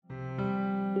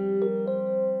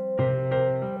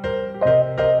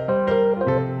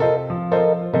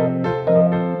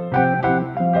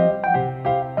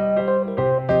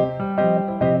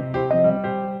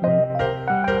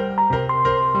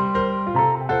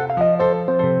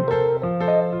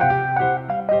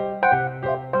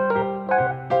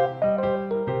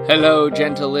Hello,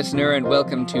 gentle listener, and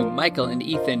welcome to Michael and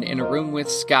Ethan in a Room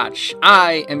with Scotch.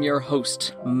 I am your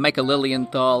host, Michael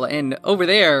Lilienthal, and over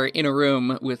there in a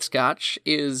room with Scotch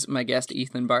is my guest,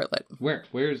 Ethan Bartlett.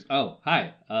 Where's... Oh,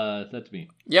 hi. That's me.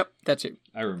 Yep, that's you.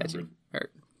 I remembered. That's you.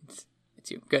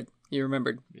 It's you. Good. You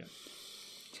remembered. Yeah.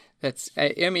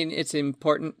 I mean, it's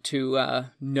important to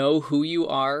know who you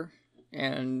are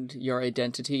and your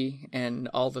identity and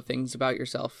all the things about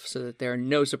yourself so that there are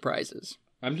no surprises.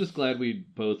 I'm just glad we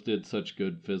both did such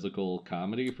good physical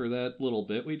comedy for that little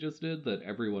bit we just did that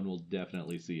everyone will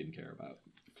definitely see and care about.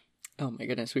 Oh my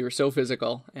goodness, we were so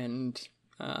physical and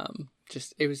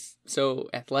it was so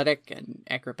athletic and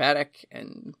acrobatic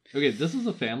and... Okay, this is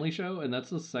a family show, and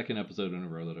that's the second episode in a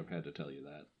row that I've had to tell you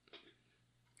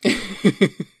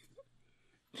that.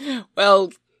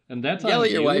 Well, and that's yell at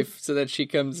your wife so that she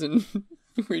comes and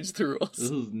reads the rules.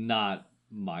 This is not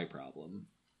my problem.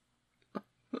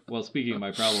 Well, speaking of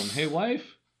my problem, hey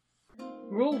wife!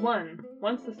 Rule 1.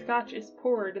 Once the scotch is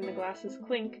poured and the glasses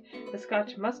clink, the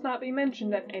scotch must not be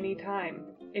mentioned at any time.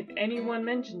 If anyone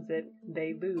mentions it,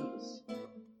 they lose.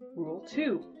 Rule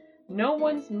 2. No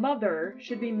one's mother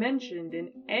should be mentioned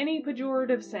in any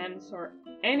pejorative sense or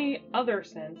any other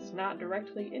sense not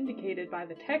directly indicated by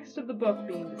the text of the book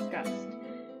being discussed.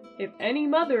 If any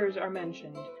mothers are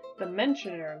mentioned, the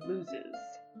mentioner loses.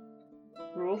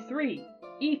 Rule 3.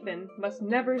 Ethan must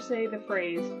never say the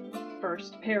phrase,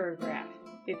 first paragraph.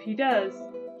 If he does,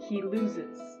 he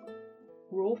loses.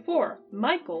 Rule 4.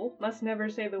 Michael must never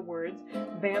say the words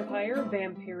vampire,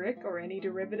 vampiric, or any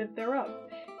derivative thereof.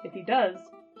 If he does,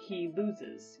 he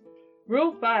loses.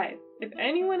 Rule 5. If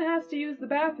anyone has to use the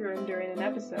bathroom during an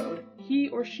episode, he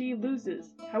or she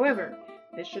loses. However,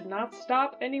 this should not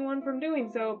stop anyone from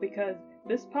doing so because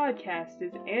this podcast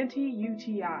is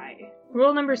anti-UTI.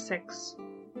 Rule number 6.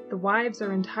 The wives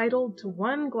are entitled to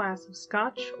 1 glass of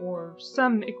scotch or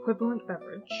some equivalent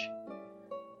beverage.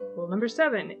 Rule number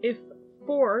 7. If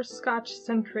 4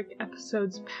 scotch-centric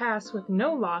episodes pass with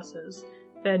no losses,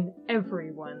 then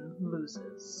everyone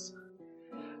loses.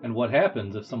 And what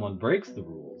happens if someone breaks the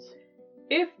rules?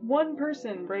 If one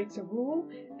person breaks a rule,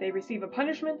 they receive a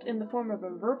punishment in the form of a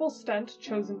verbal stunt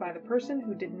chosen by the person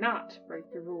who did not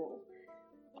break the rule.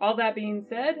 All that being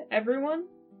said, everyone,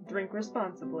 drink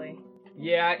responsibly.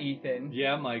 Yeah, Ethan.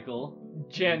 Yeah, Michael.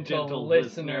 Gentle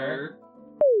listener.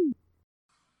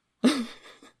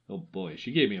 Oh boy,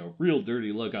 she gave me a real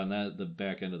dirty look on the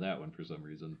back end of that one for some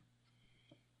reason.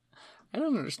 I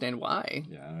don't understand why.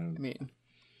 Yeah, I mean...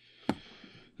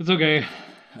 It's okay.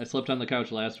 I slept on the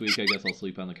couch last week. I guess I'll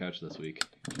sleep on the couch this week.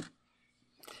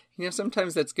 You know,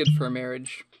 sometimes that's good for a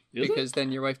marriage. Because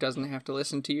then your wife doesn't have to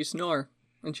listen to you snore.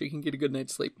 And she can get a good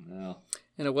night's sleep. Well.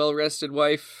 And a well-rested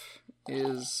wife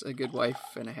is a good wife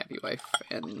and a happy wife.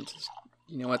 And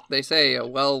you know what they say, a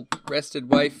well-rested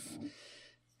wife,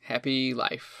 happy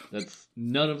life.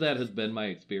 None of that has been my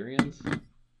experience.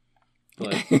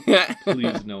 But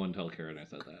please no one tell Karen I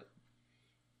said that.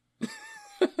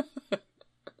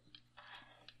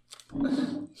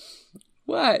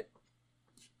 What?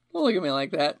 Don't look at me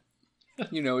like that.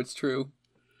 You know it's true.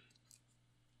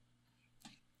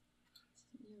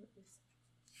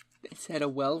 I said a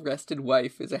well-rested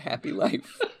wife is a happy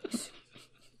life.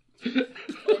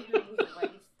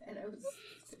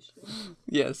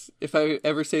 Yes, if I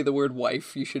ever say the word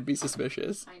wife, you should be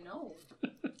suspicious. I know.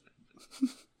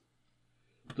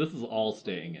 This is all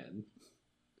staying in.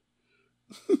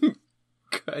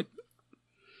 Good.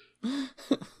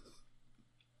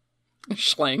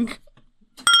 Schlank.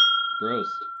 Roast.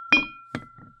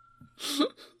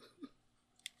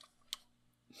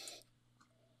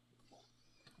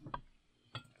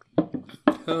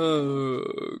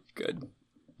 Oh, good.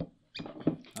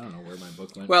 I don't know where my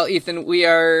book went. Well, Ethan, we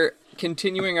are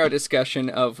continuing our discussion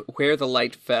of Where the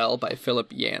Light Fell by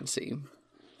Philip Yancey.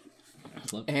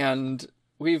 Excellent. And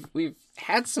we've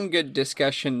had some good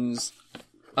discussions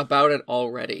about it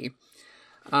already.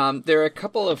 There are a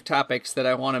couple of topics that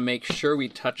I want to make sure we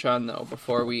touch on, though,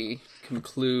 before we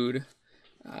conclude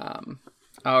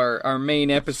our main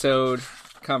episode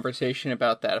conversation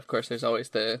about that. Of course, there's always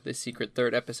the secret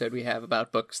third episode we have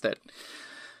about books that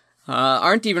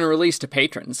aren't even released to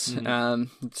patrons.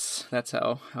 Mm-hmm. That's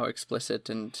how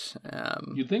explicit and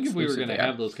you'd think if we were going to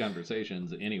have those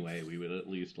conversations anyway, we would at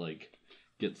least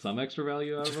get some extra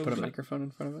value out of them. Put a microphone in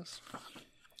front of us.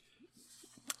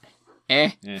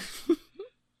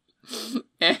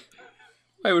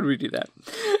 Why would we do that?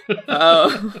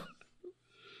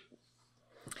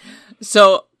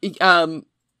 So,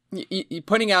 you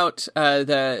pointing out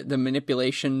the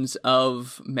manipulations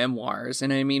of memoirs,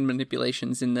 and I mean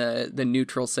manipulations in the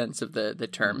neutral sense of the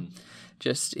term,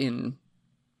 just in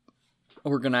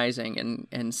organizing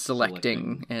and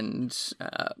selecting and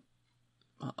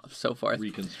so forth.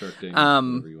 Reconstructing,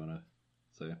 whatever you want to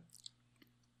say.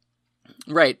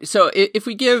 Right. So if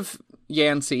we give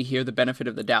Yancey here the benefit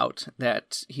of the doubt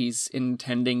that he's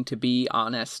intending to be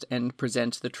honest and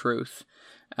present the truth,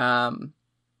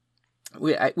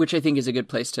 which I think is a good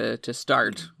place to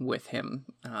start with him.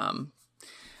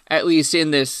 At least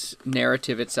in this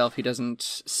narrative itself, he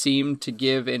doesn't seem to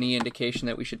give any indication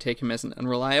that we should take him as an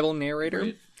unreliable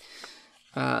narrator.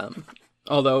 Right.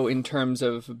 Although in terms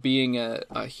of being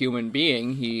a human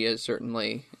being, he is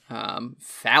certainly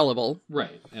fallible.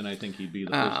 Right, and I think he'd be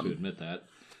the first to admit that.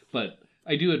 But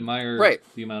I do admire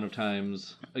the amount of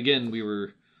times... Again,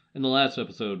 in the last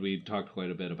episode, we talked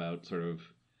quite a bit about sort of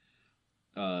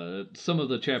some of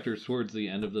the chapters towards the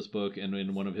end of this book, and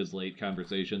in one of his late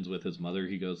conversations with his mother,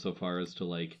 he goes so far as to,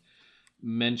 like,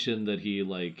 mention that he,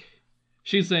 like...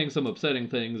 She's saying some upsetting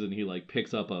things, and he, like,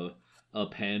 picks up a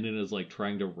pen and is, like,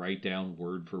 trying to write down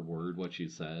word for word what she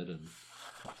said, and...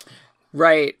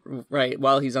 Right,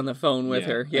 while he's on the phone with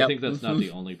her. Yep. I think that's not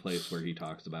the only place where he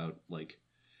talks about, like,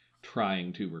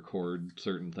 trying to record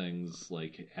certain things,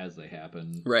 like, as they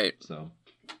happen. Right. So.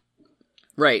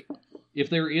 Right. If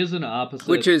there is an opposite...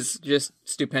 Which is just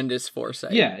stupendous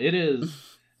foresight. Yeah, it is.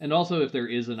 And also, if there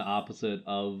is an opposite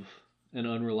of an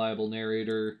unreliable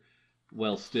narrator,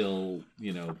 while still,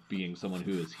 being someone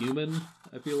who is human,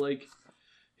 I feel like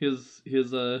his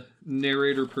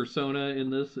narrator persona in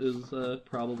this is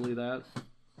probably that.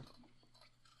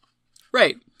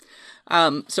 Right.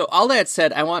 So all that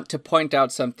said, I want to point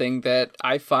out something that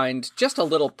I find just a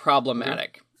little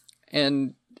problematic. Okay.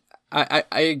 And I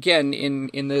again,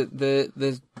 in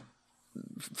the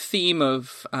theme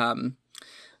of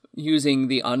using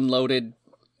the unloaded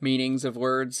meanings of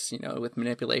words, with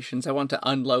manipulations, I want to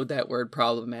unload that word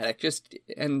problematic,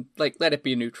 and let it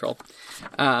be neutral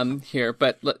here.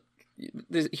 But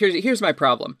here's my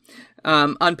problem.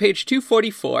 On page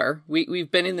 244,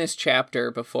 we've been in this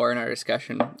chapter before in our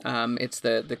discussion. It's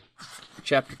the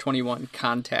chapter 21,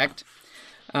 Contact,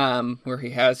 where he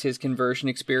has his conversion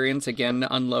experience, again,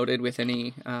 unloaded with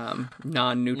any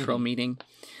non-neutral meaning.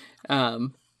 But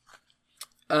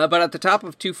at the top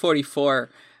of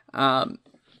 244,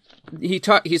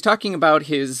 he's talking about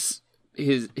his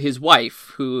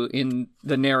wife, who in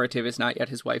the narrative is not yet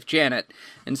his wife, Janet,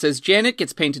 and says, Janet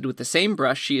gets painted with the same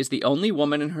brush. She is the only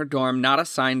woman in her dorm not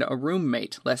assigned a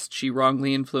roommate, lest she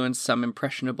wrongly influence some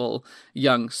impressionable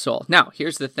young soul. Now,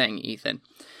 here's the thing, Ethan.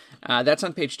 That's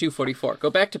on page 244. Go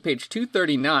back to page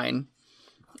 239,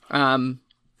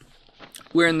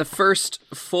 where in the first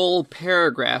full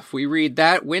paragraph, we read,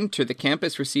 that winter the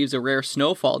campus receives a rare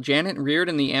snowfall. Janet, reared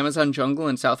in the Amazon jungle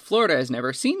in South Florida, has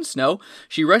never seen snow.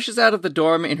 She rushes out of the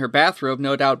dorm in her bathrobe,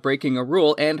 no doubt breaking a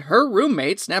rule, and her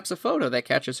roommate snaps a photo that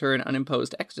catches her in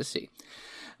unimposed ecstasy.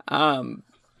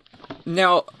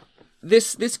 Now,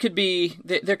 this could be,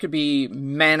 there could be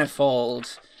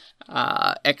manifold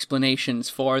explanations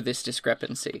for this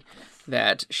discrepancy.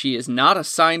 That she is not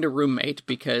assigned a roommate,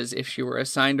 because if she were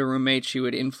assigned a roommate, she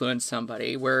would influence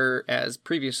somebody, whereas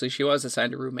previously she was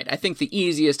assigned a roommate. I think the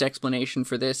easiest explanation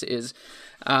for this is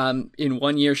in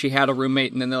one year she had a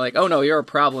roommate, and then they're like, oh no, you're a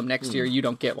problem, next year you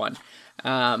don't get one,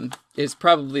 is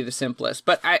probably the simplest.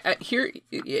 But I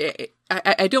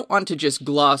don't want to just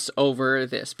gloss over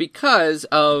this because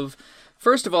of,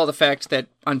 first of all, the fact that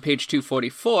on page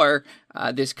 244,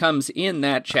 this comes in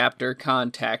that chapter,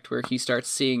 Contact, where he starts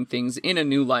seeing things in a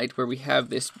new light, where we have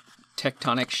this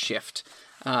tectonic shift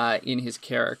in his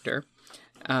character.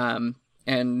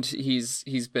 And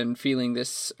he's been feeling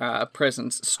this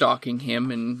presence stalking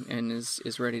him and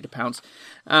is ready to pounce.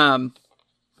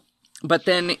 But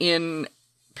then in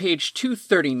page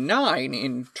 239,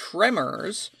 in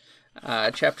Tremors,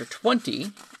 chapter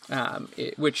 20,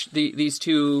 which these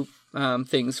two...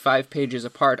 things 5 pages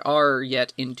apart are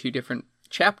yet in 2 different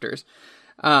chapters.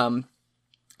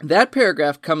 That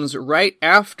paragraph comes right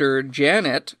after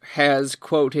Janet has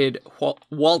quoted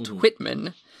Walt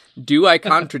Whitman. Do I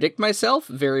contradict myself?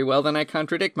 Very well, then I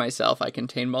contradict myself. I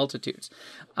contain multitudes.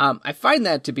 I find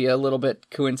that to be a little bit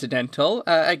coincidental.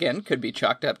 Again, could be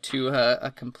chalked up to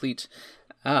a complete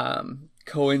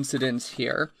coincidence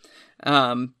here.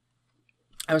 I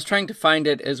was trying to find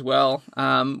it as well,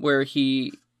 where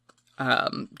he...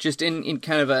 just in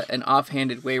kind of an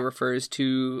offhanded way refers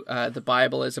to the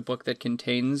Bible as a book that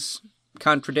contains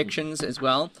contradictions as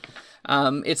well.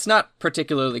 It's not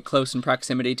particularly close in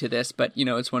proximity to this, but,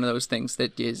 it's one of those things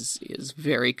that is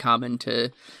very common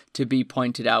to be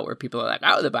pointed out, where people are like,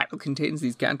 oh, the Bible contains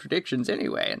these contradictions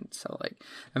anyway. And so,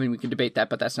 we can debate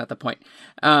that, but that's not the point.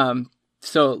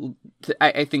 So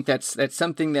I think that's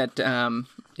something that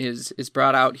is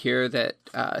brought out here, that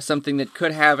something that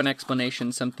could have an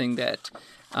explanation, something that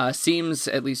seems,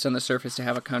 at least on the surface, to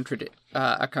have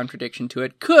a contradiction to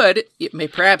it, it may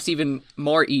perhaps even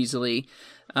more easily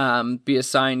be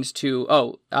assigned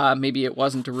to, maybe it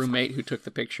wasn't a roommate who took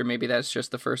the picture. Maybe that's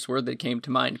just the first word that came to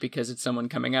mind because it's someone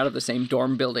coming out of the same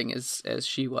dorm building as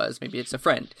she was. Maybe it's a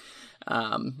friend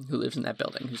who lives in that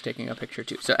building who's taking a picture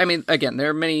too. So, I mean, again, there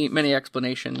are many, many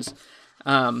explanations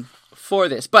for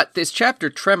this. But this chapter,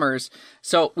 Tremors,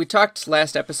 so we talked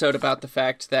last episode about the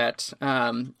fact that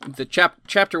the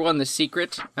chapter 1, The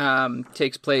Secret,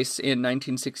 takes place in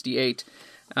 1968,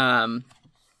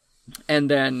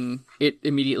 and then it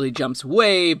immediately jumps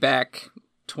way back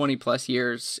 20 plus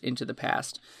years into the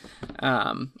past,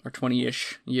 or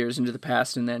 20-ish years into the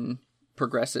past, and then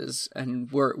progresses,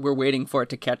 and we're waiting for it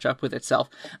to catch up with itself.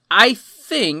 I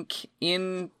think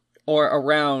in or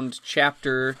around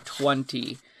chapter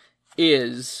 20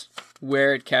 is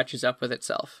where it catches up with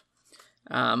itself.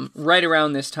 Right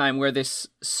around this time where this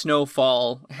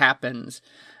snowfall happens.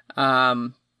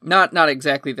 Not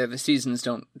exactly that the seasons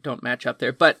don't match up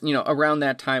there, but around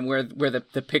that time where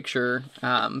the picture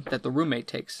that the roommate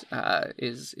takes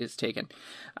is taken.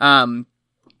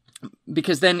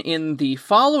 Because then in the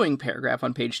following paragraph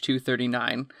on page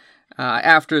 239,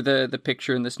 after the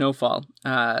picture in the snowfall,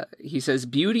 he says,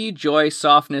 "Beauty, joy,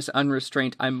 softness,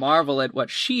 unrestraint, I marvel at what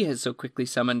she has so quickly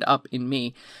summoned up in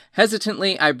me.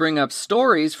 Hesitantly, I bring up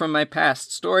stories from my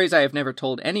past, stories I have never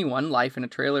told anyone, life in a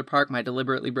trailer park, my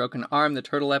deliberately broken arm, the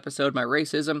turtle episode, my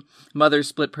racism, mother's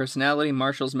split personality,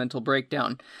 Marshall's mental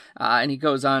breakdown." And he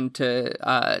goes on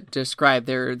to describe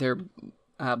their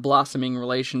blossoming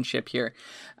relationship here.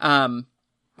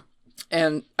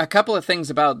 And a couple of things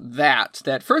about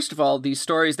that first of all, these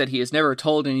stories that he has never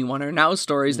told anyone are now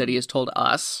stories that he has told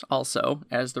us also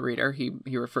as the reader. He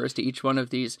refers to each one of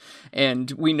these,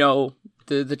 and we know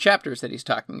the chapters that he's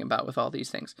talking about with all these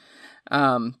things.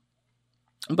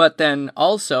 But then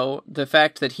also the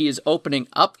fact that he is opening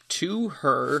up to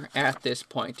her at this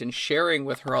point and sharing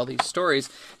with her all these stories.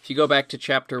 If you go back to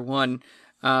chapter 1,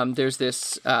 there's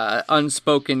this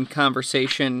unspoken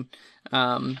conversation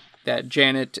that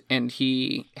Janet and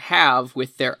he have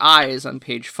with their eyes on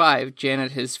page 5.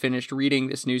 Janet has finished reading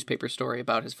this newspaper story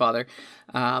about his father.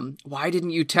 "Why didn't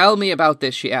you tell me about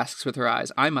this?" she asks with her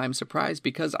eyes. I'm surprised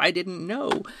because I didn't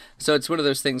know. So it's one of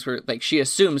those things where she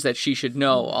assumes that she should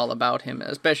know all about him,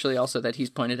 especially also that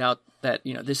he's pointed out that,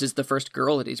 this is the first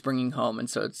girl that he's bringing home. And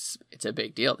so it's a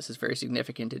big deal. This is very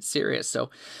significant. It's serious. So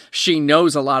she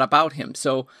knows a lot about him.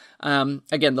 So,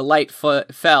 again, the light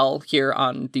fell here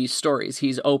on these stories.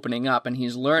 He's opening up and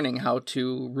he's learning how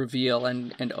to reveal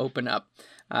and open up.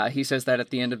 He says that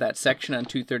at the end of that section on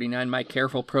 239, my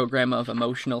careful program of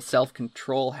emotional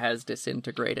self-control has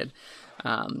disintegrated.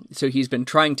 So he's been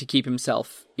trying to keep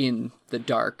himself in the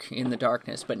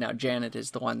darkness, but now Janet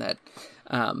is the one that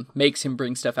makes him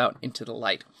bring stuff out into the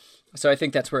light. So I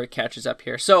think that's where it catches up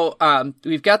here. So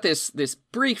we've got this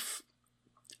brief,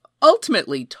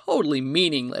 ultimately totally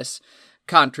meaningless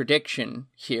contradiction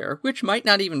here, which might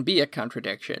not even be a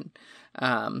contradiction.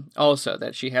 Also,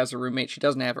 that she has a roommate. She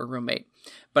doesn't have a roommate.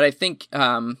 But I think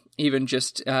even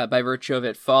just by virtue of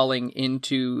it falling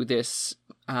into this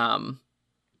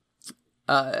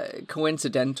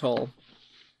coincidental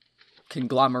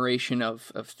conglomeration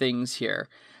of things here,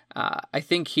 I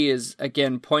think he is,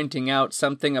 again, pointing out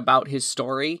something about his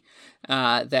story,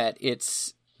 that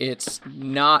it's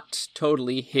not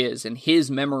totally his, and his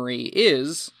memory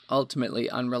is ultimately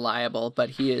unreliable,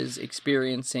 but he is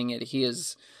experiencing it, he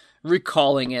is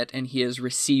recalling it, and he is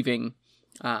receiving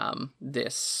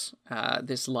this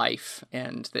life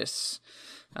and this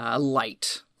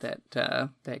light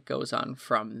that goes on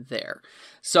from there.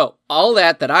 So all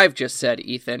that I've just said,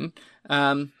 Ethan,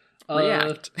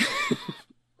 react.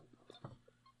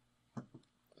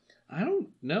 I don't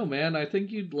know, man. I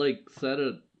think you'd said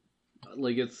it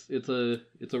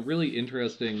it's a really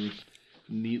interesting,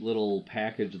 neat little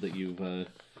package that you've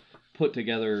put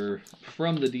together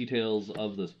from the details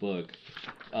of this book.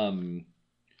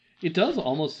 It does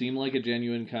almost seem like a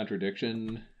genuine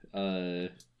contradiction. The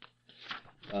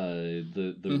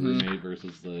roommate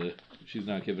versus she's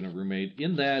not given a roommate,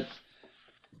 in that,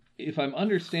 if I'm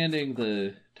understanding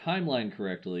the timeline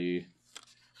correctly,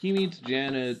 he meets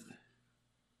Janet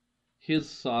his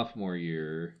sophomore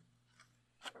year.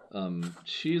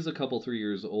 She's a couple 3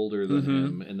 years older than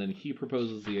him, and then he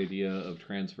proposes the idea of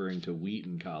transferring to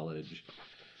Wheaton College.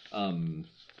 And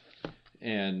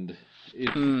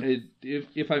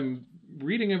if I'm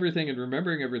reading everything and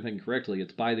remembering everything correctly,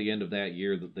 it's by the end of that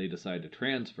year that they decide to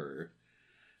transfer.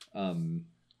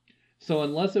 So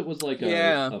unless it was like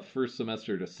a first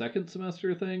semester to second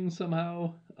semester thing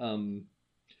somehow,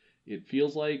 it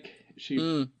feels like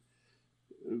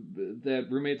that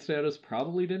roommate status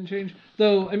probably didn't change.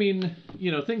 Though, I mean,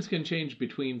 things can change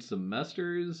between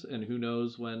semesters, and who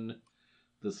knows when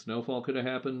the snowfall could have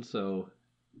happened. So,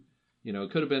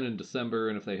 it could have been in December,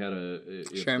 and if they had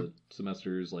the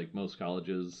semesters, like most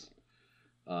colleges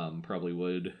probably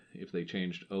would, if they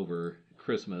changed over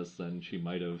Christmas, then she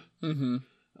might have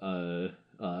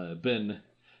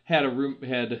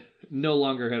had no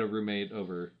longer had a roommate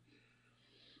over,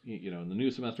 in the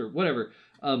new semester, whatever.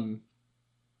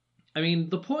 I mean,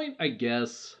 the point, I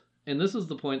guess, and this is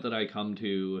the point that I come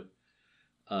to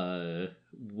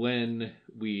when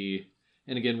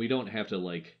and again, we don't have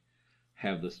to,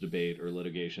 have this debate or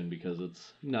litigation because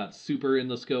it's not super in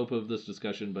the scope of this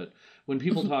discussion, but when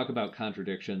people talk about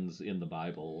contradictions in the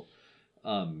Bible,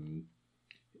 the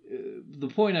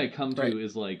point I come to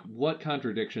is, what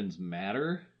contradictions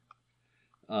matter?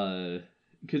 Because,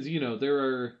 there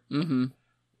are...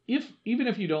 Even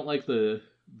if you don't like the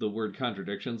word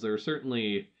contradictions, there are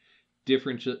certainly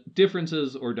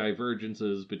differences or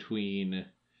divergences between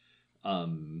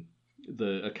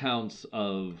the accounts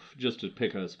of, just to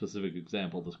pick a specific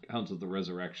example, the accounts of the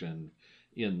resurrection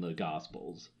in the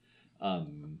Gospels.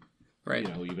 Even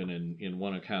in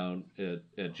one account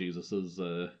at Jesus's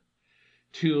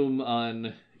tomb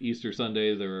on Easter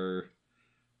Sunday, there are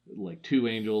 2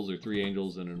 angels or 3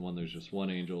 angels, and in one there's just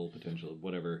 1 angel, potentially,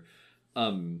 whatever.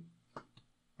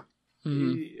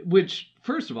 Which,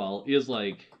 first of all, is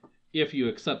if you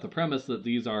accept the premise that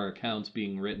these are accounts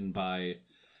being written by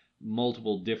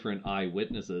multiple different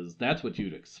eyewitnesses, that's what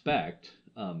you'd expect.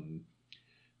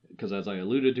 Because as I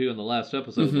alluded to in the last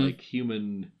episode,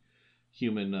 human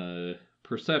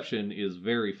perception is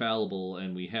very fallible,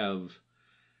 and we have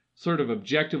sort of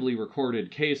objectively recorded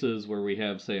cases where we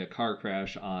have, say, a car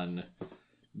crash on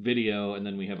video, and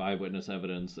then we have eyewitness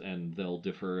evidence, and they'll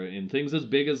differ in things as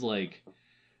big as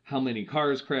how many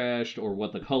cars crashed or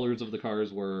what the colors of the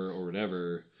cars were or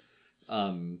whatever.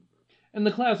 And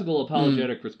the classical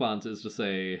apologetic response is to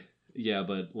say, yeah,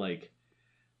 but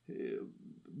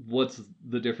what's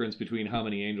the difference between how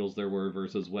many angels there were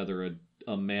versus whether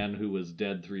a man who was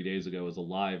dead 3 days ago is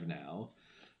alive now?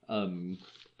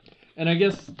 And I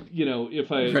guess,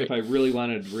 if I really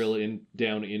wanted to drill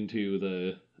down into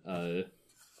the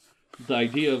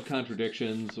idea of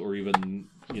contradictions, or even,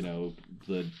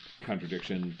 the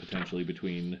contradiction potentially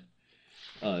between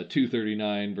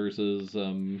 239 versus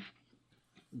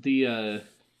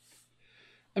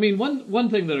I mean, one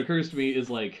thing that occurs to me is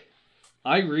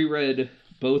I reread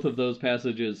both of those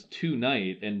passages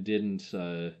tonight and didn't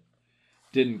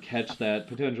catch that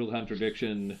potential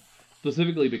contradiction,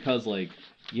 specifically because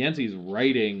Yancey's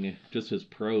writing, just his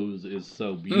prose, is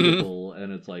so beautiful,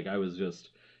 and it's I was just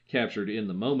captured in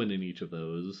the moment in each of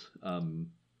those.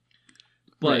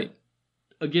 But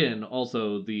again,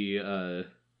 also the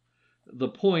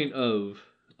point of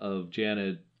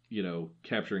Janet,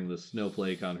 capturing the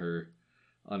snowflake on her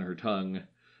tongue.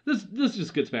 This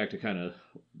just gets back to kind of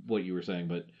what you were saying,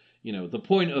 but the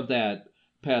point of that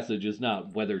passage is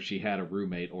not whether she had a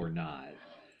roommate or not.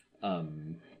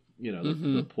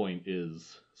 The point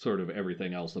is sort of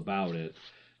everything else about it.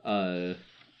 And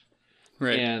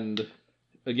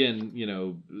again,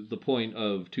 the point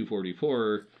of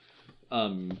 244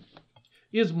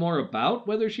 is more about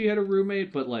whether she had a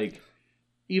roommate, but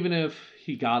even if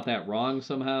he got that wrong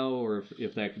somehow, or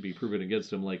if that could be proven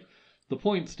against him, the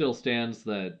point still stands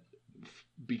that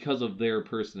because of their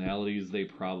personalities, they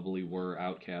probably were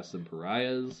outcasts and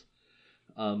pariahs,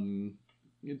 to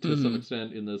some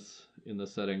extent in this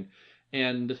setting.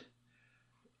 And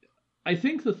I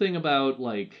think the thing about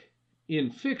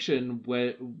in fiction,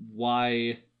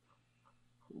 why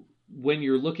when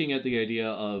you're looking at the idea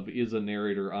of is a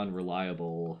narrator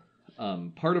unreliable,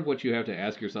 part of what you have to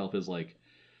ask yourself is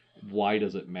why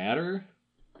does it matter?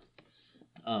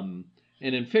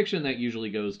 And in fiction, that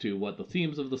usually goes to what the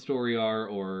themes of the story are,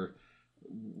 or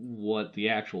what the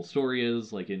actual story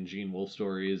is. In Gene Wolfe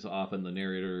stories, often the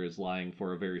narrator is lying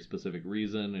for a very specific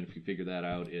reason, and if you figure that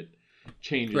out, it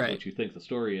changes what you think the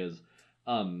story is.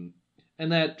 And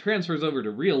that transfers over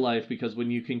to real life, because when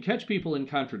you can catch people in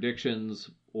contradictions,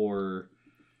 or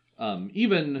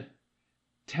even,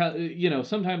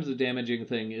 sometimes the damaging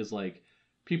thing is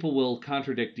people will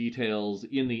contradict details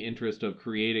in the interest of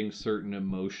creating certain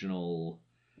emotional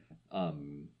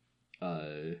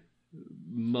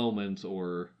moments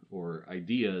or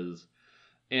ideas.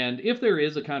 And if there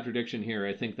is a contradiction here,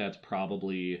 I think that's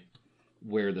probably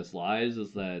where this lies,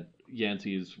 is that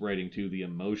Yancey's writing to the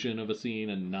emotion of a scene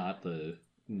and not the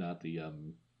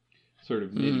sort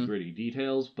of nitty-gritty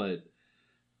details, but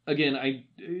again, I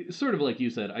sort of like you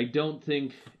said, I don't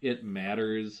think it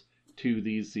matters to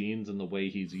these scenes and the way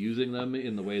he's using them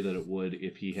in the way that it would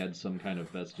if he had some kind of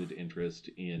vested interest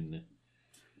in,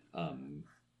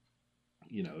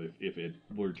 if it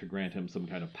were to grant him some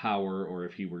kind of power, or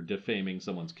if he were defaming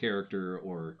someone's character,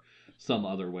 or some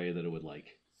other way that it would,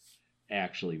 like,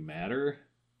 actually matter.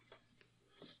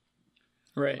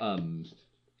 Right.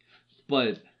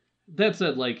 But that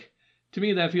said, like, to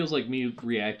me, that feels like me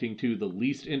reacting to the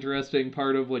least interesting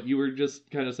part of what you were just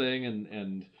kind of saying,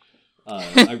 and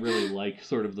I really like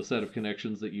sort of the set of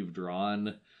connections that you've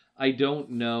drawn. I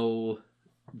don't know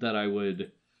that I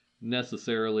would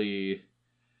necessarily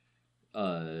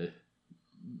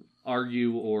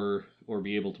argue or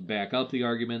be able to back up the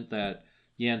argument that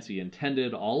Yancey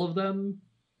intended all of them,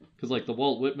 because, like, the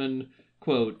Walt Whitman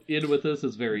quote, "in with this"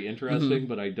 is very interesting,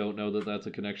 but I don't know that that's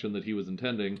a connection that he was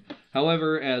intending.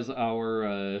 However, as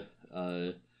our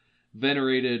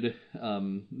venerated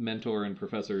mentor and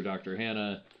professor, Dr.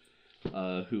 Hanna,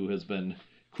 who has been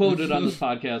quoted on this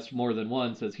podcast more than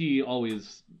once, as he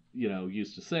always,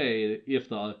 used to say,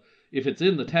 if it's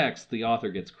in the text, the author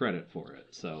gets credit for it.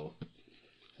 So,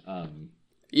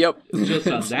 yep. Just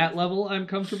on that level, I'm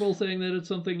comfortable saying that it's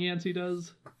something Yancey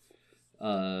does.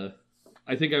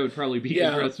 I think I would probably be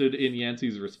interested in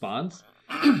Yancey's response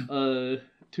to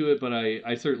it, but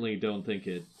I certainly don't think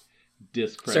it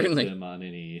discredits him on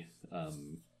any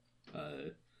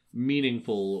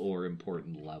meaningful or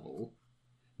important level.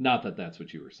 Not that that's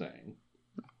what you were saying.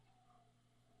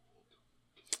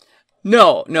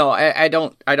 No, I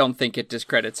don't think it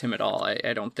discredits him at all.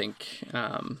 I don't think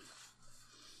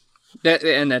that,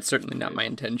 and that's certainly not my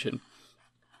intention.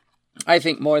 I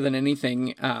think more than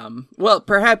anything,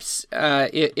 perhaps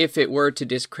if it were to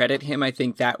discredit him, I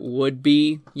think that would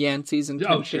be Yancey's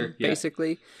intention,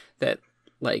 basically. That,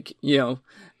 like,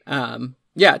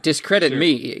 discredit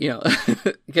me,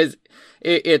 because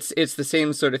it's the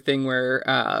same sort of thing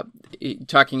where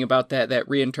talking about that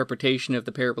reinterpretation of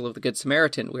the parable of the Good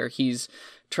Samaritan, where he's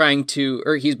trying to,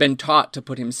 or he's been taught to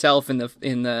put himself in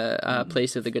the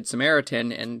place of the Good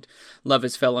Samaritan and love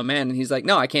his fellow man, and he's like,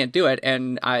 no, I can't do it,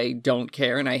 and I don't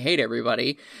care, and I hate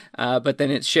everybody. But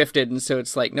then it's shifted, and so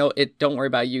it's like, no, don't worry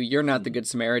about you. You're not the Good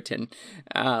Samaritan.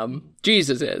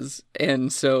 Jesus is,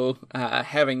 and so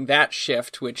having that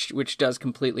shift, which does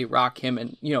completely rock him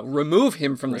and remove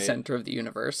him from the center of the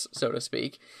universe, so to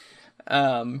speak,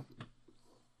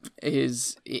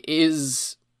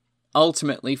 is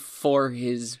ultimately for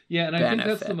his benefit. I think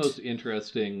that's the most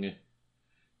interesting,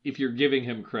 if you're giving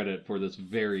him credit for this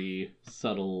very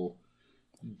subtle,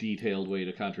 detailed way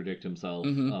to contradict himself.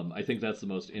 I think that's the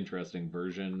most interesting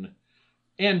version,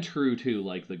 and true to,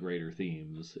 like, the greater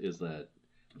themes, is that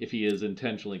if he is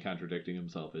intentionally contradicting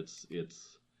himself, it's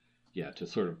to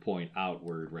sort of point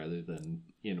outward rather than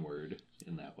inward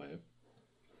in that way.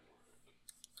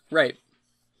 Right.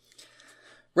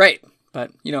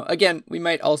 But, again, we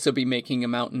might also be making a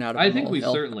mountain out of a molehill. I think we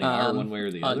certainly are, one way or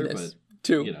the other, but,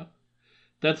 too.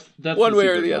 That's one the way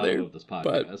or the other of this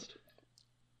podcast.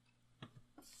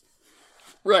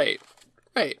 Right.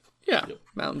 Yeah. Yep.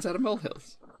 Mountains out of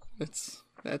molehills. That's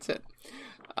it.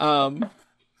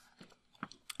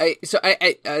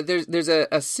 There's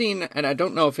a scene, and I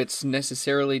don't know if it's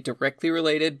necessarily directly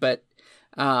related, but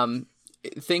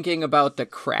thinking about the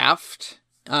craft,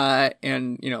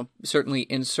 and certainly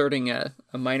inserting a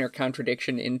minor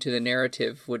contradiction into the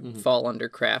narrative would fall under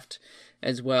craft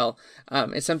as well.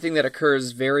 It's something that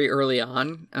occurs very early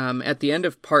on, at the end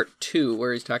of part 2,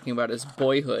 where he's talking about his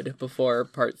boyhood before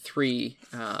part 3,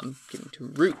 getting to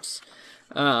roots.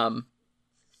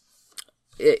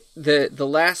 The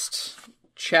last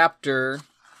chapter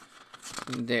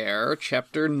there,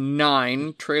 chapter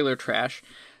 9, trailer trash,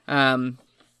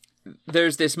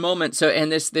 there's this moment,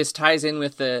 and this ties in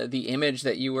with the image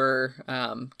that you were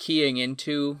keying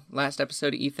into last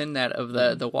episode, Ethan, that of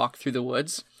the walk through the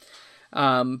woods,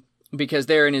 because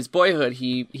there in his boyhood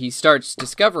he starts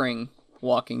discovering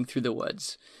walking through the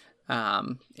woods,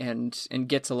 and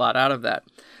gets a lot out of that.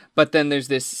 But then there's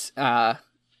this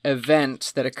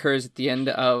event that occurs at the end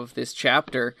of this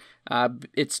chapter.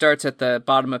 It starts at the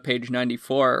bottom of page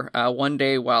 94. One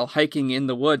day while hiking in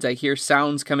the woods, I hear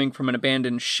sounds coming from an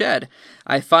abandoned shed.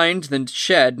 I find the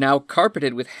shed now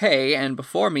carpeted with hay, and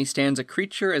before me stands a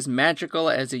creature as magical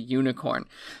as a unicorn.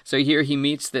 So here he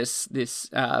meets this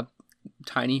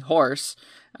tiny horse,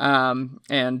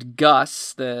 and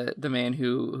Gus, the man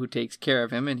who takes care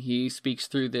of him, and he speaks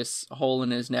through this hole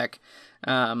in his neck,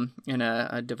 in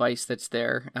a device that's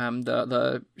there.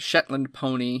 The Shetland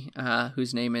pony,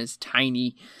 whose name is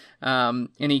Tiny, and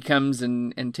he comes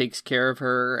and takes care of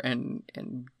her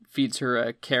and feeds her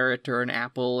a carrot or an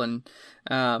apple, and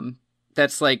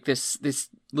that's like this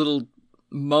little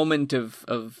moment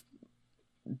of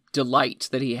delight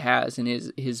that he has in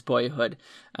his boyhood,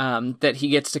 that he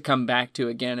gets to come back to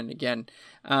again and again,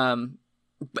 and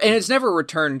it's never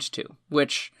returned to,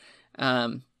 which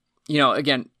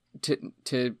again,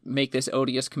 to make this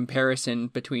odious comparison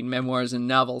between memoirs and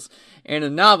novels. In a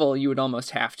novel, you would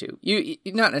almost have to. You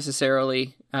not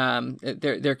necessarily.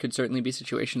 There could certainly be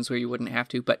situations where you wouldn't have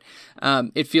to, but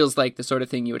it feels like the sort of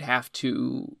thing you would have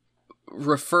to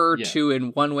refer to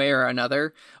in one way or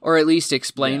another, or at least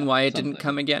explain why it didn't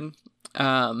come again.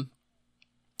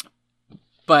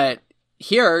 But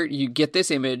here you get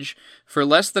this image for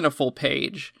less than a full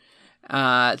page,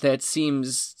 that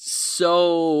seems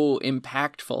so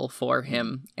impactful for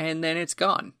him, and then it's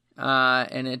gone,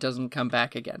 and it doesn't come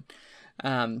back again.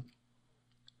 And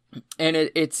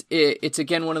it's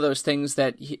again one of those things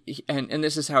that and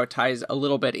this is how it ties a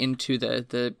little bit into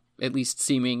the at least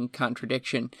seeming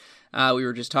contradiction we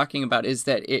were just talking about, is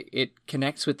that it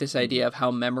connects with this idea of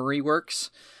how memory works.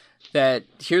 That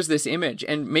here's this image,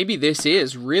 and maybe this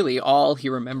is really all he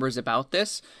remembers about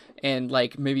this, and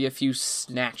like maybe a few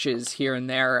snatches here and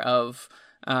there of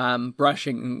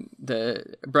brushing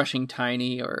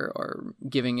Tiny or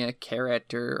giving a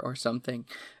carrot or something.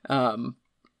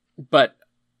 But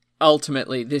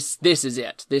ultimately, this is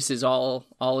it. This is all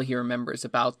he remembers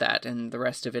about that, and the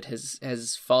rest of it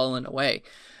has fallen away.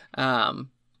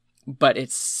 But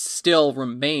it still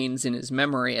remains in his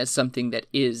memory as something that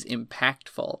is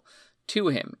impactful to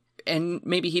him. And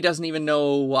maybe he doesn't even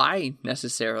know why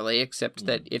necessarily, except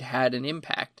that it had an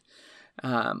impact.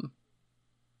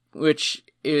 Which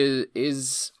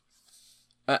is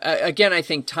again, I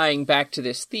think, tying back to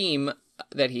this theme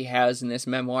that he has in this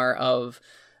memoir of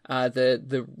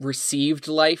the received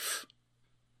life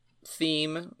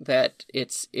theme, that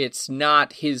it's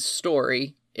not his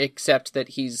story, except that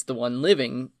he's the one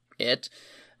living it.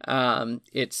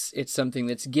 It's something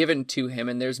that's given to him,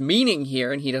 and there's meaning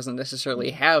here, and he doesn't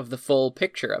necessarily have the full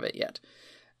picture of it yet.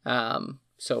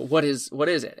 So what is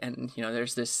it? And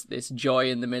there's this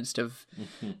joy in the midst of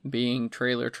being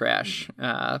trailer trash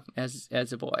as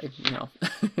a boy,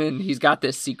 and he's got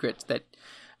this secret that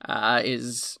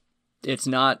it's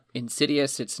not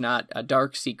insidious, it's not a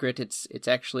dark secret, it's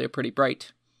actually a pretty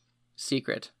bright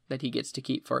secret that he gets to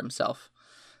keep for himself.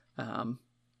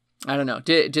 I don't know.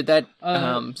 Did that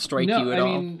strike you at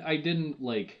all? I mean, I didn't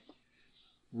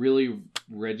really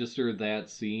register that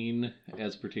scene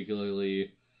as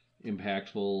particularly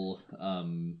impactful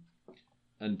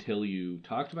until you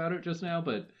talked about it just now.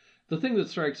 But the thing that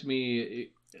strikes me,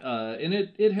 and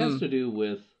it has to do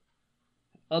with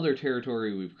other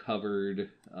territory we've covered,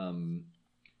 I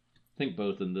think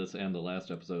both in this and the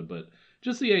last episode, but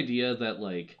just the idea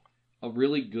that a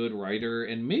really good writer,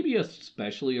 and maybe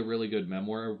especially a really good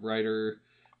memoir writer,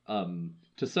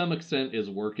 to some extent is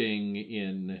working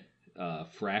in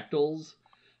fractals,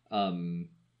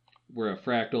 where a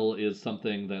fractal is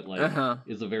something that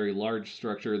is a very large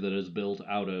structure that is built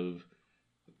out of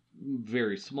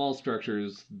very small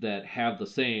structures that have the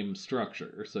same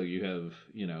structure. So you have,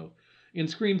 in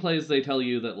screenplays they tell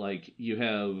you that you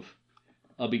have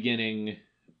a beginning,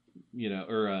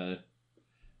 or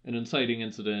an inciting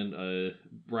incident, a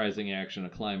rising action, a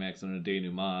climax, and a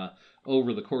denouement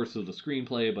over the course of the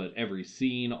screenplay, but every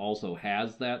scene also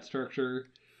has that structure.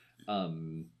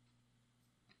 And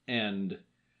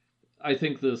I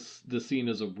think this scene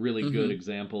is a really good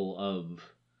example of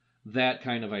that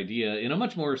kind of idea in a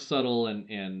much more subtle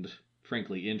and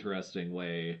frankly interesting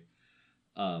way.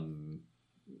 In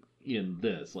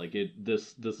this,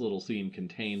 this little scene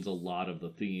contains a lot of the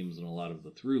themes and a lot of the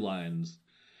through lines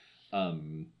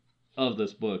of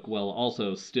this book, while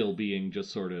also still being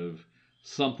just sort of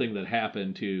something that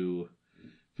happened to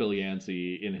Phil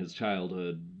Yancey in his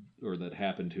childhood, or that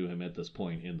happened to him at this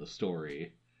point in the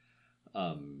story.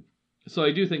 So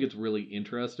I do think it's really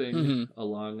interesting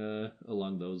along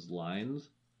those lines.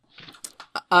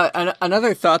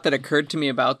 Another thought that occurred to me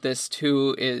about this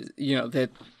too is, that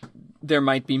there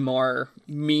might be more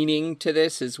meaning to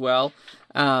this as well.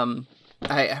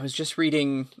 I was just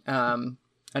reading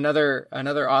another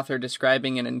author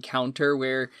describing an encounter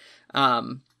where,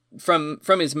 from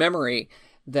his memory,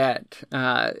 that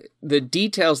the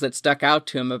details that stuck out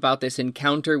to him about this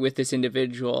encounter with this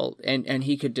individual, and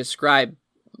he could describe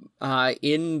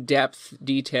in-depth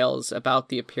details about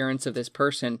the appearance of this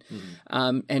person,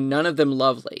 and none of them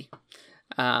lovely.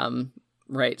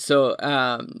 Right. So,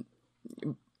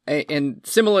 and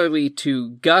similarly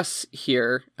to Gus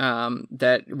here,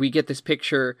 that we get this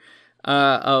picture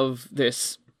of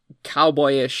this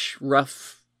cowboyish,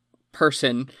 rough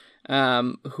person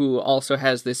who also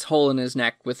has this hole in his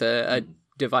neck with a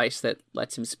device that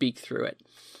lets him speak through it.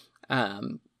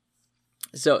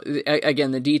 So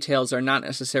again, the details are not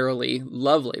necessarily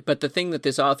lovely, but the thing that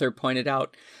this author pointed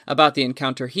out about the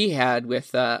encounter he had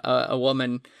with a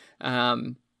woman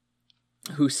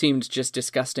who seemed just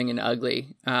disgusting and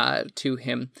ugly to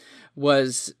him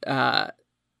was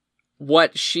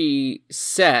what she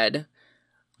said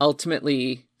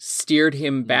ultimately steered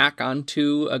him back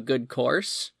onto a good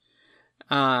course.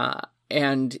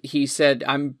 And he said,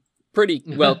 I'm pretty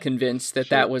well convinced that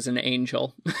that was an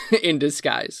angel in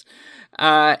disguise.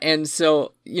 And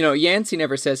so, Yancey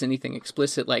never says anything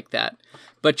explicit like that,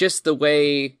 but just the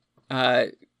way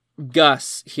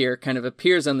Gus here kind of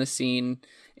appears on the scene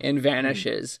and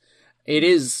vanishes, it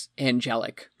is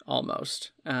angelic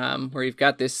almost, where you've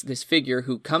got this figure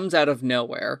who comes out of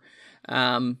nowhere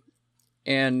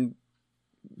and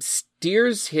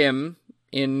steers him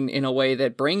in a way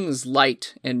that brings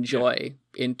light and joy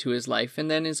into his life and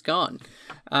then is gone.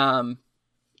 And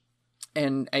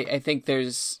I think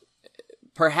there's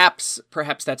perhaps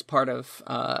that's part of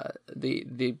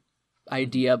the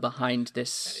idea behind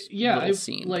this little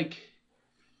scene. Like,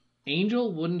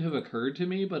 angel wouldn't have occurred to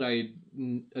me, but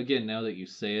again, now that you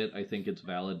say it, I think it's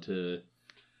valid to,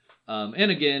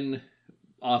 and again,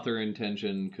 author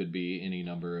intention could be any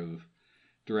number of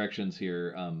directions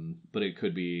here, but it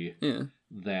could be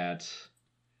that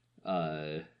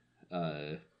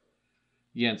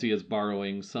Yancey is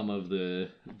borrowing some of the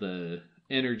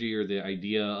energy or the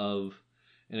idea of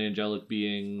an angelic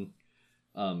being,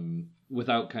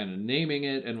 without kind of naming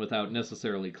it and without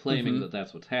necessarily claiming that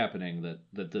that's what's happening,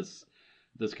 that this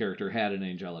character had an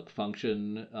angelic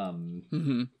function.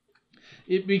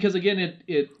 Because again,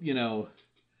 it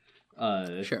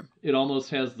sure, it almost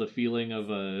has the feeling of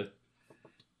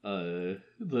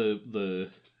the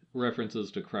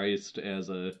references to Christ as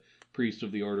a priest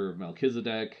of the order of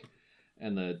Melchizedek,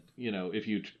 and that if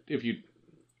you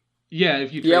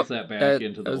trace that back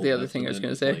into the was Old the other thing I was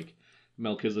going to say. Like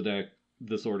Melchizedek,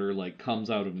 this order like comes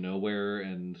out of nowhere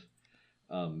and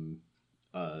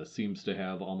seems to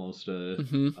have almost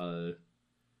again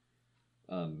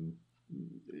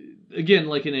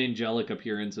like an angelic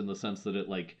appearance in the sense that it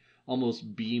like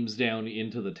almost beams down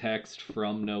into the text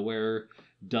from nowhere,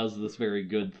 does this very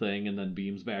good thing, and then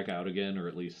beams back out again, or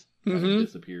at least kind of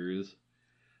disappears.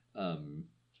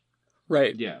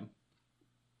 Right. Yeah.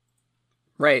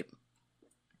 Right.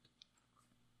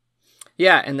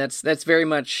 Yeah, and that's very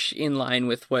much in line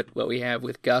with what we have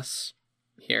with Gus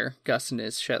here. Gus and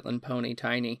his Shetland pony,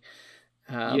 Tiny.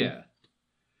 Yeah.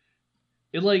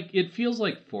 It feels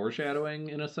like foreshadowing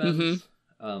in a sense.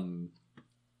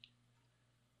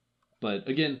 But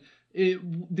again,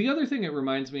 the other thing it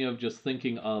reminds me of, just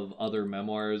thinking of other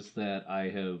memoirs that I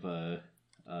have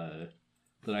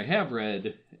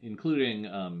read, including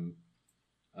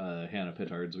Hannah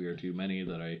Pittard's "We Are Too Many,"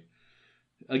 that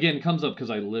again comes up because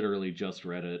I literally just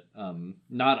read it,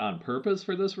 not on purpose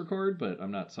for this record, but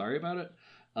I'm not sorry about it.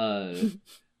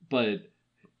 But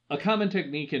a common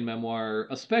technique in memoir,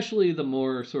 especially the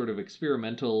more sort of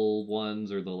experimental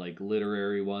ones or the like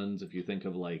literary ones, if you think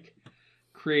of like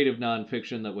creative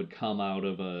nonfiction that would come out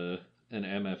of an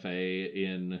MFA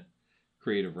in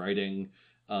creative writing,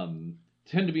 tend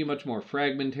to be much more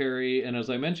fragmentary. And as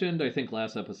I mentioned, I think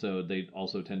last episode, they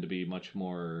also tend to be much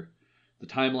more, the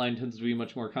timeline tends to be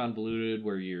much more convoluted,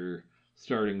 where you're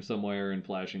starting somewhere and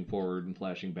flashing forward and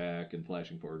flashing back and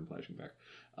flashing forward and flashing back.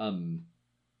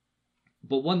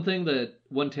 But one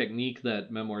technique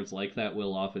that memoirs like that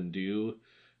will often do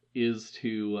is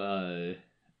to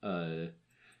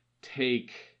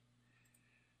take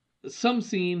some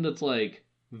scene that's like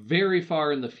very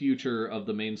far in the future of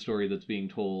the main story that's being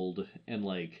told, and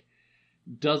like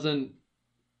doesn't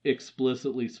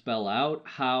explicitly spell out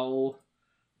how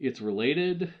it's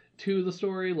related to the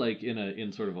story, like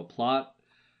in sort of a plot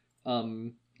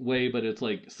way, but it's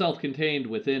like self-contained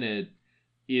within it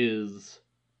is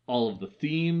all of the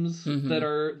themes that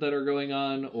are going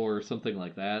on, or something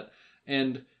like that.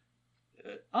 And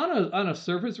on a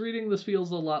surface reading, this feels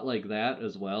a lot like that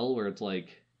as well, where it's like,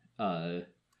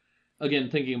 again,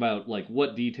 thinking about like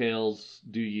what details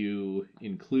do you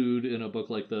include in a book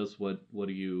like this? What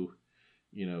do you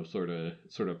sort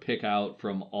of pick out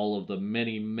from all of the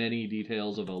many, many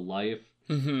details of a life?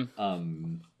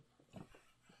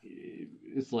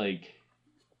 It's like,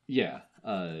 yeah,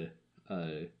 I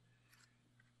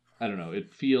don't know.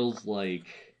 It feels like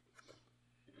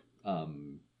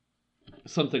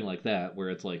something like that, where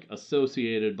it's like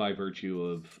associated by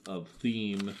virtue of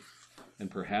theme and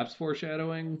perhaps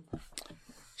foreshadowing.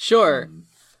 Sure.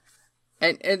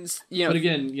 And but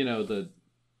again,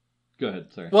 go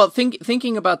ahead, sorry. Well,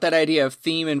 thinking about that idea of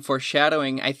theme and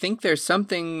foreshadowing, I think there's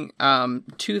something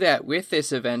to that with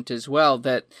this event as well,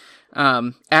 that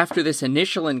after this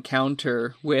initial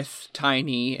encounter with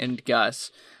Tiny and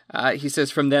Gus, he says,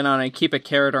 "From then on, I keep a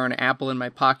carrot or an apple in my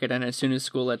pocket, and as soon as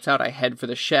school lets out, I head for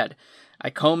the shed.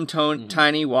 I comb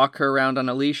Tiny, walk her around on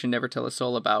a leash, and never tell a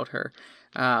soul about her."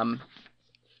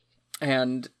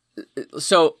 And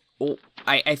so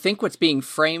I think what's being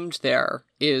framed there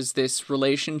is this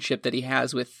relationship that he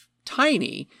has with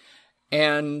Tiny,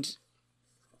 and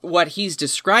what he's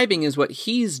describing is what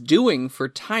he's doing for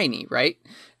Tiny, right?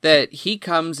 That he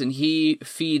comes and he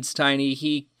feeds Tiny,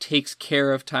 he takes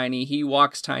care of Tiny, he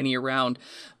walks Tiny around,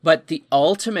 but the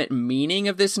ultimate meaning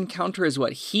of this encounter is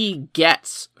what he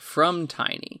gets from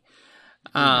Tiny.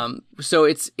 So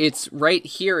it's right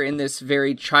here in this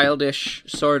very childish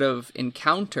sort of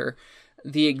encounter,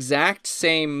 the exact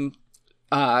same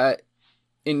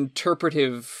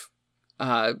interpretive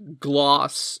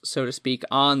gloss, so to speak,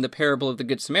 on the parable of the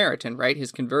Good Samaritan, right?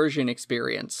 His conversion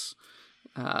experience,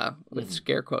 with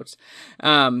scare quotes,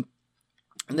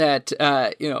 that,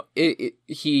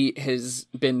 he has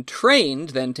been trained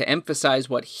then to emphasize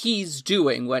what he's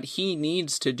doing, what he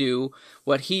needs to do,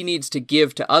 what he needs to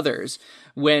give to others,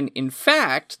 when in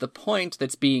fact, the point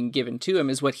that's being given to him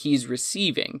is what he's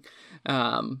receiving,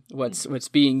 what's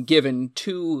being given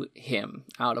to him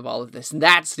out of all of this. And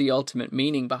that's the ultimate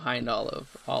meaning behind all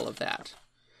of that.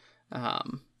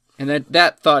 And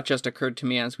that thought just occurred to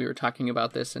me as we were talking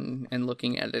about this and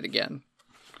looking at it again.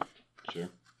 Sure.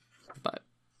 But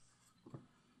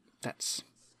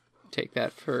take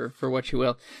that for what you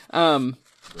will. Right.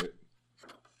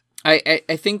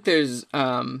 I think there's,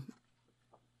 I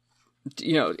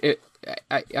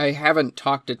haven't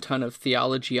talked a ton of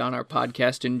theology on our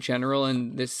podcast in general,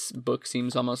 and this book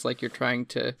seems almost like you're trying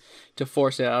to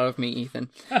force it out of me,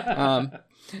 Ethan.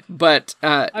 But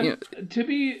to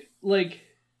be like,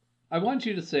 I want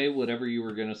you to say whatever you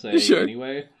were going to say sure.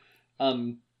 Anyway.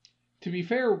 To be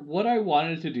fair, what I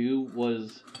wanted to do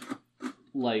was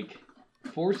like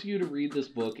force you to read this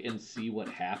book and see what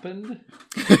happened.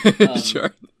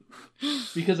 Sure.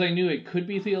 Because I knew it could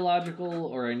be theological,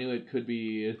 or I knew it could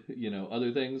be,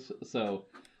 other things. So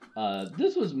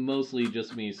this was mostly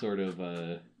just me sort of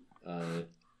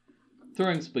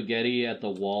throwing spaghetti at the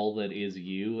wall that is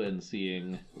you and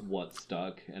seeing what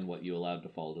stuck and what you allowed to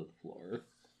fall to the floor.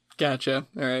 Gotcha.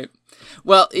 All right.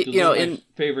 Well, my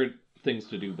favorite things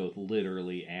to do both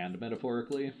literally and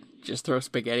metaphorically. Just throw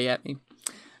spaghetti at me.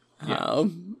 Yeah.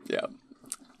 Yeah.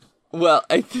 Well,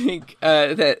 I think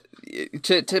that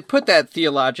to put that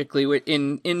theologically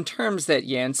in terms that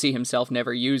Yancey himself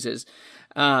never uses,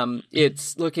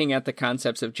 it's looking at the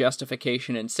concepts of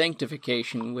justification and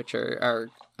sanctification, which are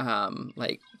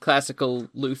like classical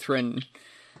Lutheran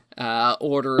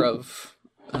order of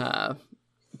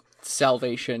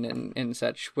salvation and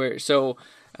such.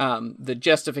 The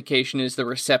justification is the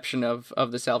reception of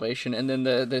the salvation, and then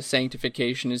the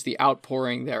sanctification is the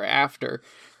outpouring thereafter.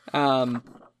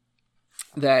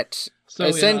 That so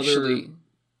essentially, in other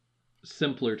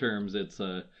simpler terms, it's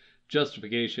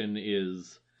justification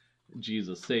is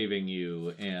Jesus saving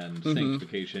you, and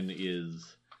sanctification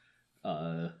is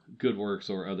good works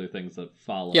or other things that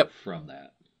follow from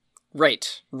that.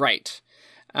 Right.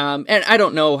 And I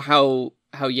don't know how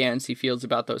Yancey feels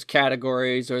about those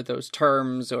categories or those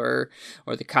terms or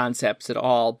the concepts at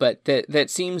all, but that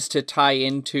seems to tie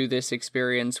into this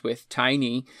experience with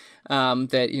Tiny,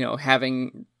 that,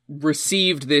 having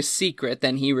received this secret,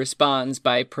 then he responds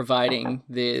by providing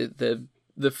the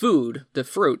food, the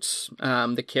fruits,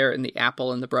 the carrot and the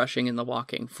apple and the brushing and the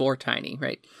walking for Tiny,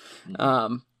 right?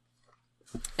 And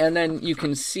then you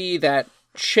can see that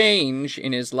change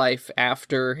in his life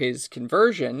after his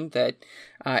conversion, that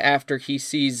after he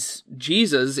sees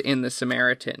Jesus in the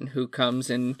Samaritan, who comes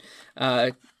and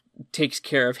takes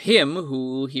care of him,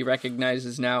 who he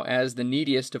recognizes now as the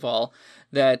neediest of all,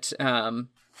 that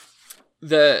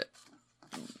the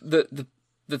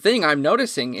thing I'm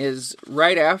noticing is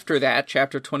right after that,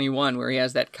 chapter 21, where he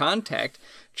has that contact,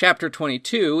 chapter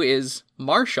 22 is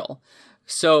Marshall.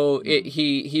 So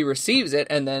he receives it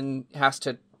and then has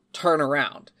to turn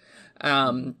around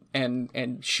and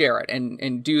share it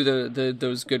and do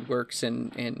those good works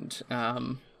and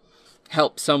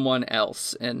help someone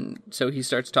else. And so he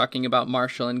starts talking about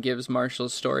Marshall and gives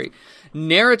Marshall's story.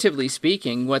 Narratively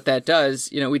speaking, what that does,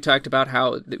 we talked about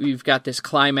how we've got this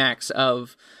climax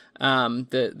of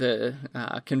the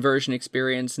conversion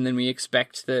experience, and then we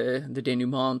expect the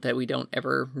denouement that we don't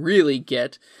ever really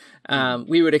get.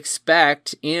 We would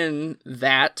expect in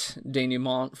that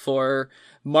denouement for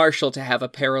Marshall to have a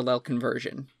parallel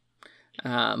conversion,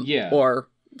 or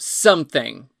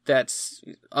something that's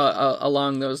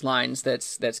along those lines.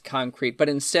 That's concrete. But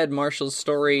instead, Marshall's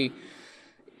story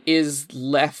is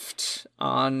left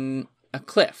on a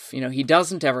cliff. He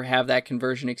doesn't ever have that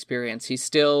conversion experience. He's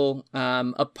still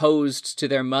opposed to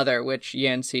their mother, which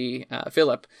Yancey,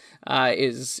 Philip,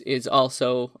 is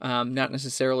also not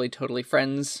necessarily totally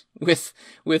friends with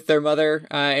their mother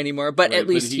anymore. But at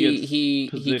least he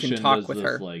can talk with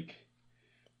her.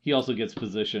 He also gets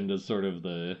positioned as sort of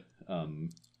the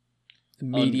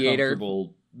mediator,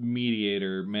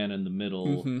 man in the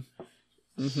middle.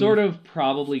 Sort of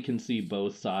probably can see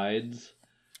both sides,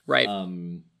 right?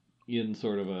 In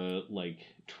sort of a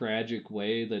tragic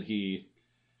way that he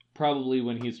probably,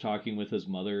 when he's talking with his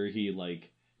mother, he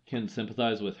can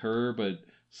sympathize with her, but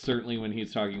certainly when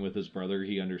he's talking with his brother,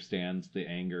 he understands the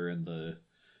anger and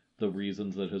the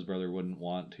reasons that his brother wouldn't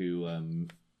want to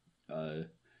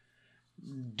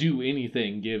do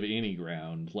anything, give any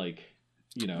ground,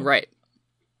 right.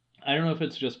 I don't know if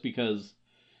it's just because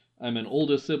I'm an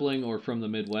oldest sibling or from the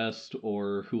Midwest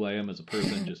or who I am as a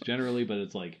person just generally, but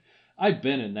it's I've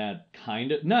been in that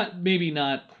kind of, maybe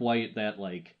not quite that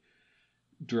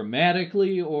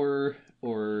dramatically or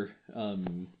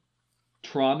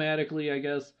traumatically, I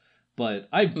guess, but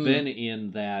I've been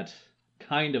in that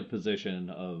kind of position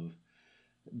of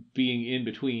being in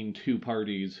between two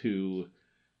parties who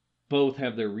both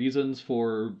have their reasons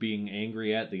for being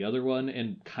angry at the other one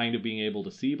and kind of being able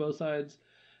to see both sides.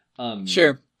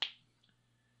 Sure.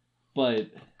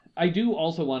 But I do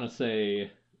also want to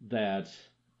say that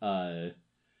the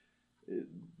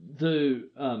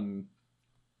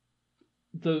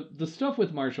stuff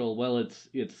with Marshall, well, it's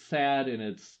sad and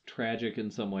it's tragic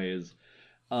in some ways.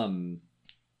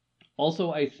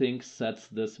 Also, I think sets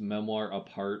this memoir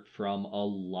apart from a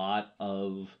lot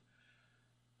of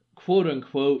quote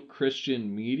unquote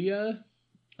Christian media.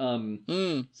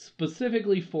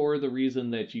 Specifically for the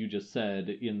reason that you just said,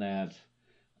 in that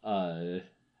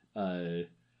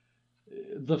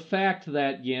the fact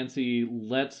that Yancey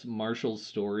lets Marshall's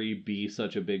story be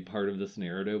such a big part of this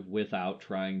narrative without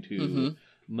trying to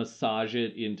massage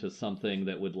it into something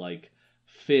that would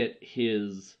fit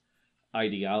his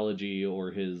ideology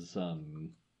or his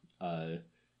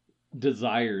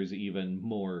desires even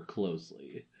more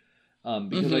closely.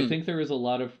 Because I think there is a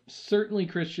lot of certainly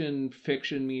Christian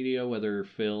fiction media, whether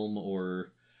film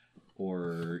or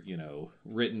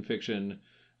written fiction,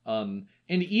 and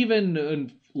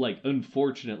even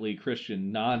unfortunately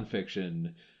Christian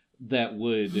nonfiction that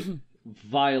would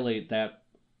violate that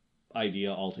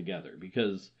idea altogether,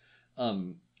 because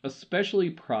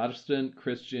especially Protestant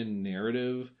Christian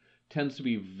narrative tends to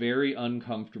be very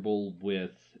uncomfortable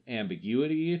with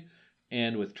ambiguity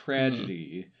and with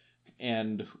tragedy.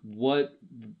 And what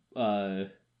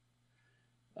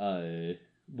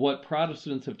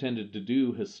Protestants have tended to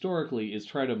do historically is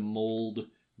try to mold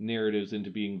narratives into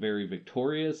being very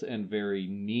victorious and very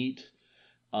neat.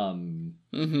 And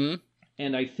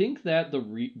I think that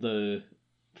the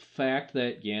fact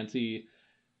that Yancey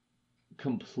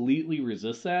completely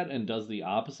resists that and does the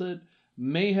opposite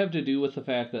may have to do with the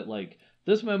fact that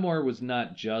this memoir was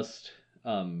not just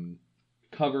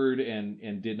covered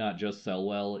and did not just sell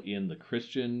well in the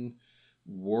Christian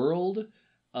world.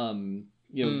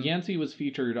 Yancey was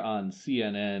featured on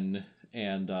CNN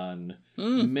and on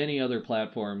many other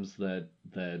platforms that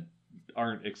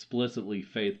aren't explicitly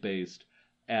faith-based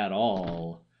at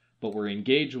all, but were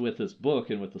engaged with this book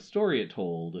and with the story it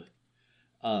told.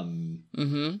 And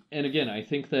again, I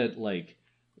think that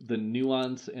the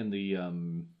nuance and the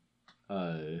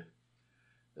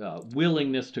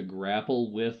willingness to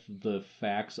grapple with the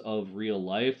facts of real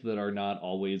life that are not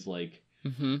always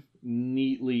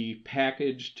neatly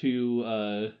packaged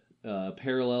to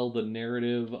parallel the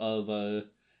narrative of a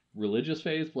religious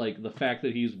faith, the fact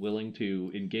that he's willing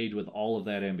to engage with all of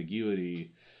that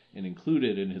ambiguity and include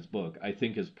it in his book, I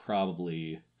think is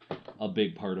probably a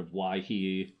big part of why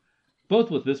he,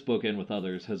 both with this book and with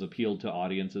others, has appealed to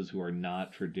audiences who are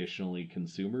not traditionally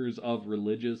consumers of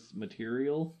religious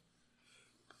material.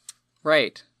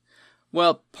 Right.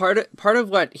 Well, part of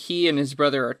what he and his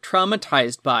brother are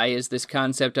traumatized by is this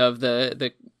concept of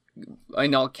the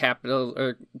and I'll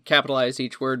capitalize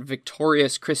each word,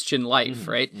 victorious Christian life,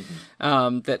 right?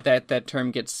 That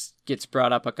term gets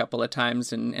brought up a couple of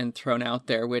times and thrown out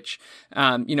there, which,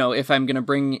 if I'm going to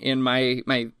bring in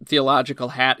my theological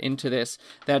hat into this,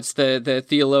 that's the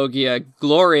Theologia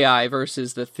Gloriae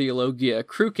versus the Theologia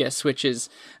Crucis, which is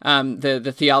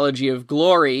the theology of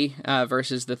glory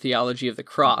versus the theology of the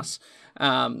cross.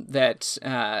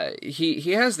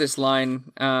 He has this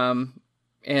line,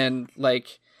 and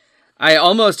like, I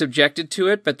almost objected to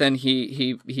it, but then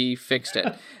he fixed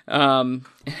it. I'm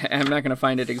not going to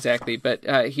find it exactly,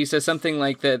 but he says something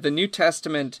like the New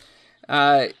Testament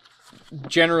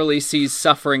generally sees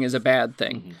suffering as a bad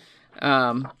thing.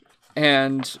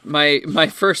 And my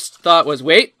first thought was,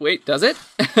 wait, does it?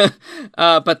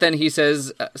 But then he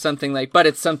says something like, but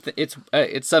it's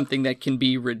something that can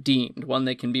be redeemed, one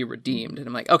that can be redeemed. And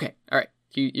I'm like, okay, all right,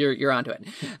 you're onto it.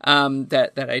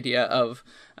 That idea of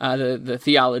the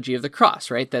theology of the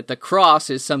cross, right? That the cross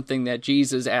is something that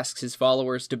Jesus asks his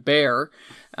followers to bear.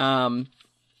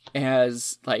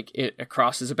 As like a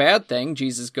cross is a bad thing.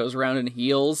 Jesus goes around and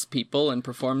heals people and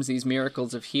performs these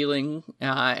miracles of healing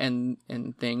and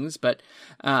things, but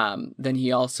then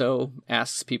he also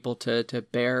asks people to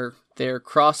bear their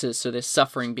crosses, so this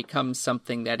suffering becomes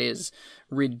something that is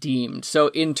redeemed. So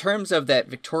in terms of that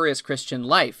victorious Christian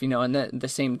life, and the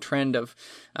same trend of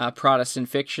Protestant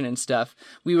fiction and stuff,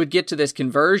 we would get to this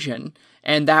conversion,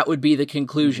 and that would be the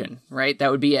conclusion, right?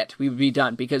 That would be it. We would be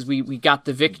done because we got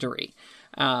the victory.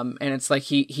 And it's like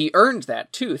he earned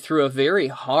that too through a very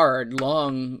hard,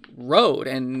 long road.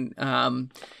 And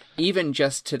even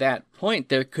just to that point,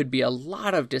 there could be a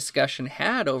lot of discussion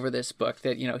had over this book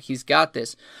that, he's got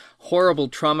this horrible,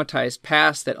 traumatized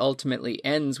past that ultimately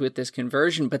ends with this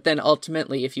conversion. But then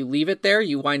ultimately, if you leave it there,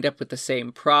 you wind up with the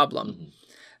same problem.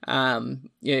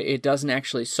 It doesn't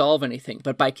actually solve anything.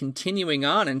 But by continuing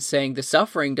on and saying the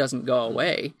suffering doesn't go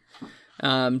away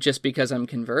just because I'm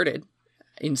converted,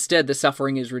 instead, the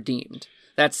suffering is redeemed.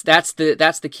 That's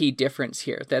the key difference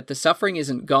here. That the suffering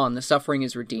isn't gone. The suffering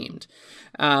is redeemed,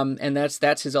 and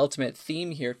that's his ultimate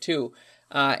theme here too.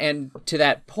 And to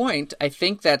that point, I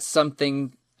think that's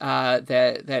something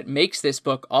that makes this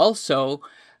book also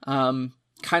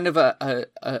kind of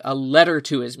a letter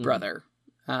to his brother,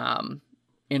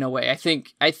 in a way.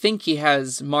 I think he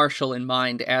has Marshall in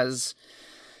mind as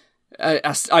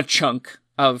a chunk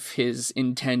of his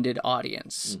intended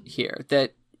audience here.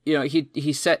 That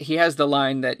he said, he has the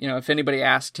line that if anybody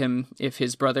asked him if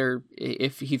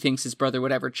he thinks his brother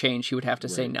would ever change, he would have to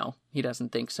say no, he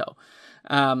doesn't think so.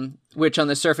 Which on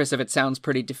the surface of it sounds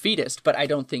pretty defeatist, but I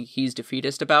don't think he's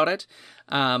defeatist about it.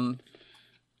 I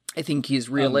think he's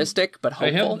realistic but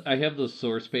hopeful. I have the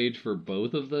source page for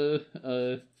both of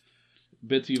the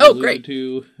bits you've alluded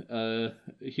to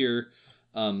here.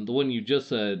 The one you just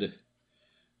said.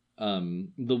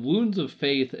 The wounds of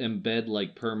faith embed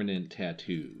like permanent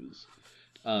tattoos.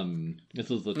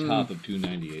 This is the top of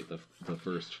 298, the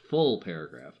first full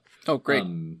paragraph. Oh, great.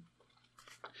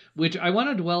 Which I want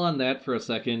to dwell on that for a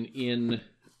second in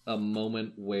a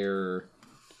moment where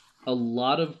a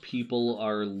lot of people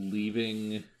are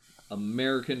leaving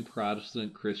American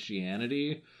Protestant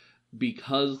Christianity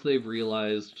because they've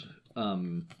realized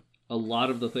a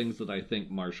lot of the things that I think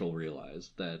Marshall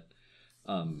realized, that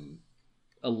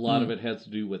a lot of it has to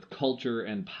do with culture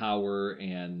and power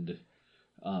and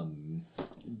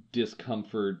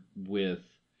discomfort with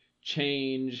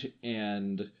change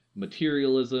and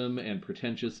materialism and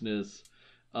pretentiousness,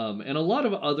 and a lot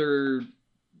of other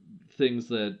things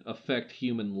that affect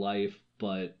human life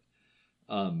but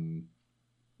aren't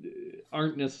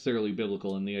necessarily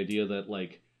biblical, in the idea that,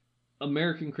 like,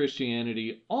 American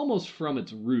Christianity, almost from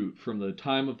its root, from the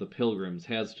time of the Pilgrims,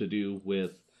 has to do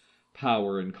with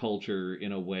power and culture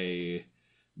in a way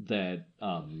that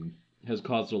has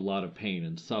caused a lot of pain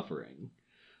and suffering.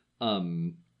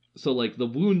 So, like, the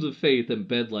wounds of faith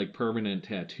embed like permanent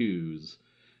tattoos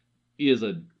is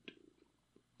a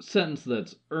sentence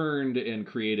that's earned and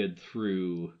created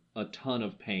through a ton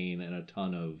of pain and a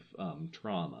ton of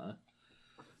trauma.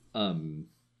 And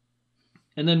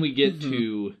then we get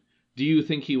to, do you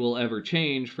think he will ever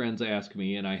change? Friends ask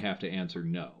me, and I have to answer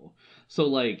no. So,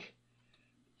 like,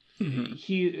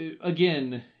 Yancey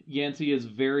is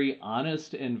very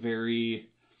honest and very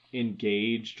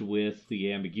engaged with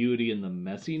the ambiguity and the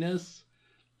messiness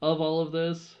of all of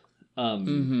this.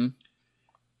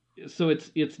 So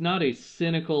it's not a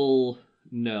cynical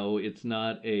no. It's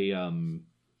not a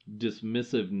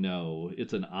dismissive no.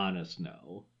 It's an honest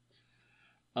no.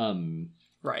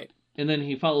 Right. And then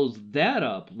he follows that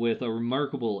up with a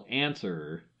remarkable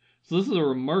answer. So this is a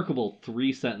remarkable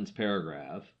 3-sentence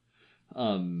paragraph.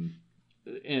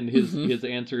 and his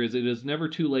answer is, it is never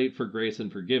too late for grace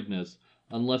and forgiveness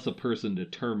unless a person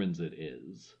determines it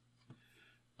is.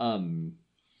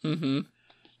 Mm-hmm.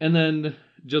 And then,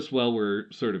 just while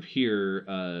we're sort of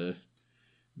here,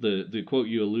 the quote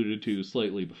you alluded to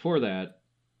slightly before that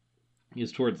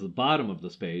is towards the bottom of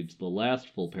this page, the last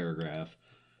full paragraph.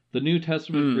 The New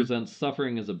Testament presents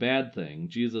suffering as a bad thing.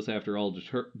 Jesus, after all,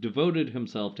 devoted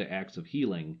himself to acts of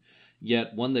healing,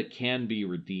 yet one that can be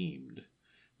redeemed.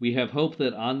 We have hope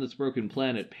that on this broken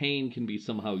planet, pain can be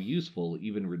somehow useful,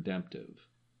 even redemptive.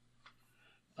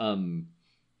 And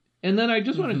then I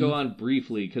just want to go on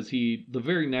briefly, because the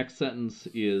very next sentence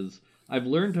is, I've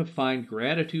learned to find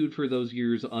gratitude for those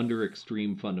years under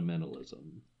extreme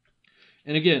fundamentalism.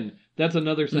 And again, that's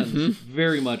another sentence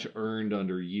very much earned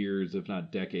under years, if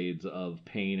not decades, of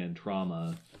pain and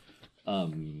trauma.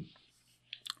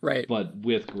 Right. But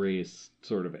with grace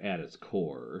sort of at its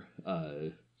core.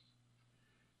 The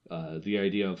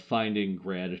idea of finding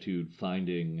gratitude,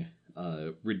 finding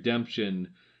redemption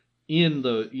in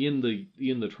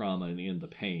the trauma and in the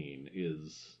pain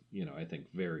is, I think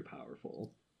very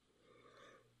powerful.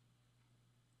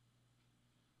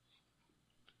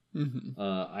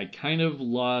 I kind of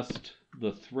lost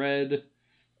the thread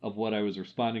of what I was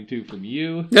responding to from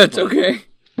you. That's okay.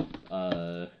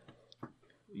 Yeah.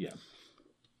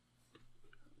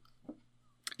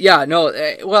 Yeah, no,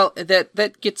 well,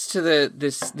 that gets to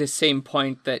this same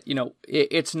point that,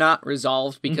 it's not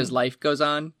resolved because life goes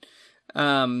on.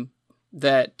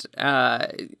 That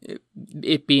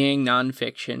it being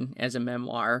nonfiction as a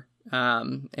memoir,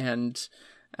 and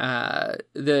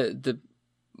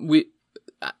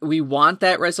we want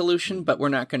that resolution, but we're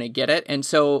not going to get it. And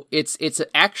so it's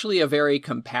actually a very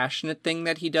compassionate thing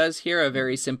that he does here, a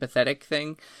very sympathetic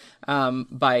thing,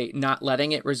 by not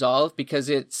letting it resolve, because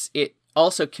it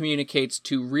also communicates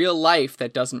to real life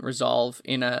that doesn't resolve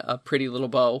in a pretty little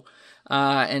bow.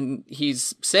 And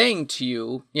he's saying to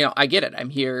you, I get it.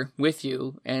 I'm here with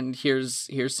you. And here's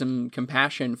some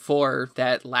compassion for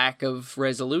that lack of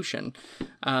resolution.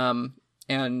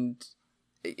 And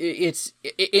it's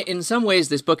in some ways,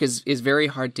 this book is very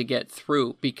hard to get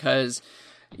through, because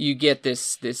you get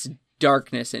this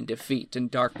darkness and defeat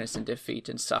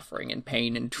and suffering and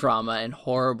pain and trauma and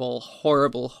horrible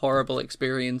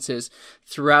experiences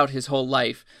throughout his whole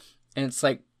life. And it's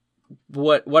like,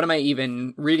 what am I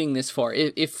even reading this for?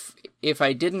 If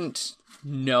I didn't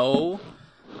know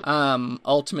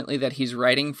ultimately that he's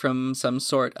writing from some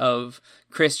sort of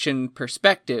Christian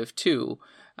perspective too,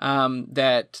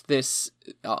 that this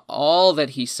all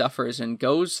that he suffers and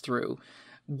goes through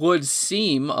would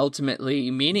seem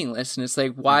ultimately meaningless. And it's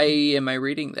like, why am I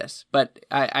reading this? But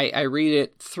I read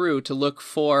it through to look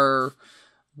for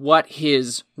what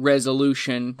his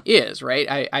resolution is, right?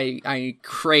 I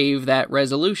crave that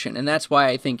resolution. And that's why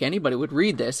I think anybody would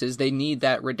read this, is they need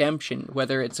that redemption,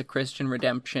 whether it's a Christian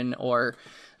redemption or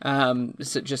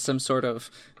just some sort of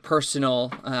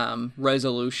personal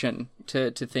resolution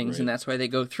to things. Right. And that's why they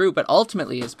go through. But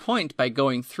ultimately, his point by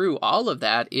going through all of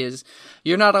that is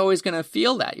you're not always going to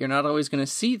feel that. You're not always going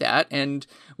to see that. And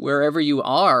wherever you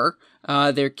are,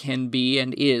 there can be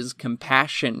and is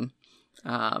compassion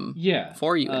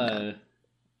for you. And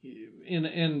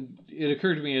it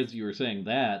occurred to me as you were saying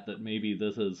that maybe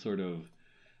this is sort of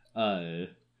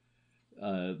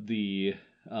the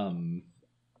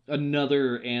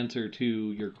another answer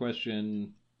to your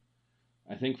question,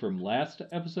 I think from last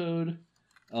episode,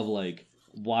 of like,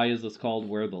 why is this called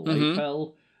Where the Light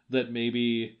Fell? That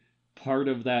maybe part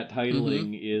of that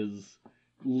titling is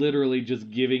literally just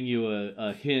giving you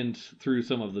a hint through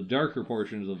some of the darker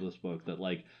portions of this book that,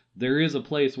 like, there is a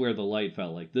place where the light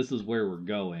fell. Like, this is where we're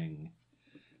going.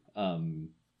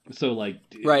 So, like,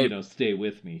 stay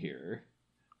with me here.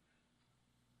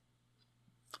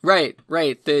 Right.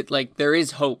 That, like, there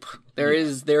is hope. There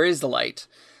is the light,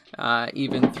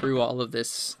 even through all of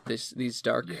these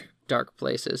dark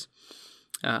places.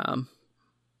 Yeah.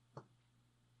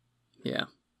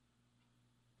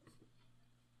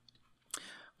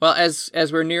 Well,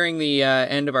 as we're nearing the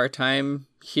end of our time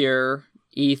here,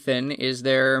 Ethan, is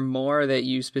there more that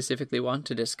you specifically want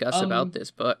to discuss about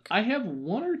this book? I have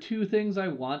one or two things I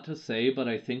want to say, but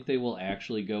I think they will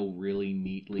actually go really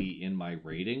neatly in my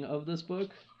rating of this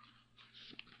book.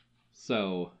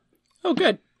 So... Oh,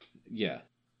 good. Yeah.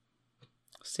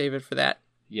 Save it for that.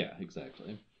 Yeah,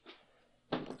 exactly.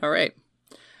 All right.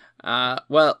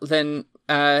 Well, then,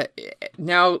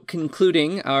 now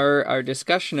concluding our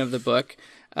discussion of the book,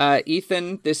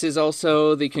 Ethan, this is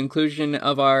also the conclusion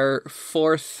of our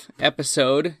 4th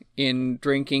episode in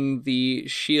drinking the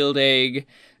Shieldaig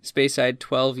Speyside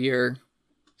 12-year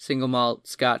single malt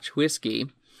Scotch whiskey.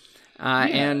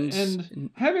 And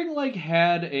having like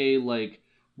had a like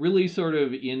really sort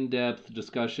of in-depth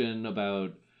discussion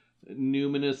about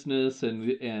numinousness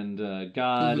and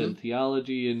God and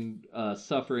theology and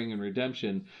suffering and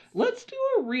redemption, let's do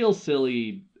a real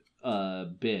silly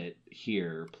bit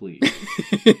here, please.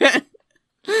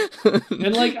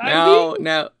 And like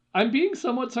I'm being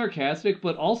somewhat sarcastic,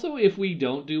 but also if we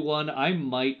don't do one, I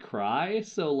might cry.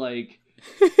 So like,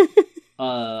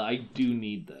 I do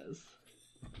need this.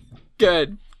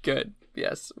 Good.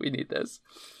 Yes, we need this.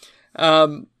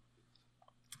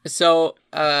 So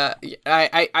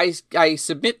I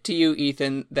submit to you,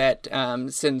 Ethan, that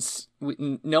since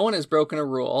no one has broken a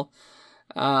rule,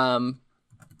 and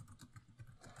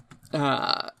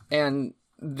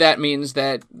that means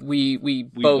that we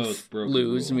both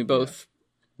lose and we both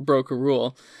broke a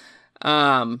rule.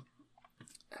 Let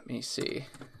me see.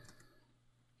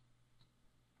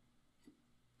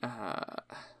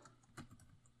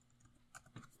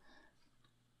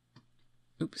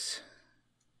 Oops.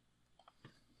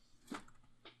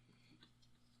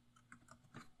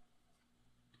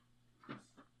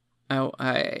 Oh,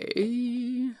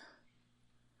 I'm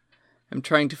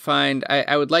trying to find...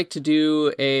 I would like to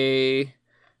do a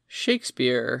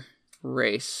Shakespeare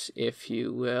race, if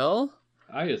you will.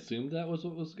 I assumed that was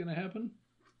what was going to happen.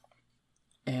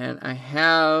 And I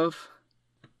have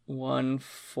one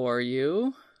for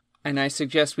you. And I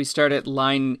suggest we start at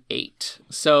line 8.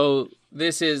 So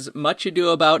this is Much Ado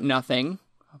About Nothing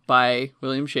by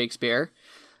William Shakespeare.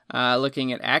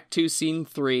 Looking at Act 2, Scene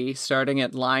 3, starting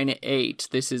at line 8.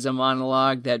 This is a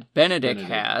monologue that Benedict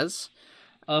has.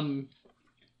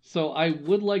 So I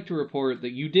would like to report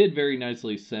that you did very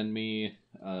nicely send me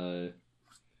a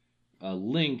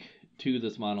link to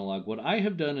this monologue. What I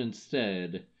have done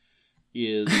instead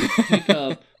is pick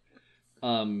up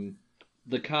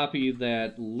the copy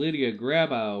that Lydia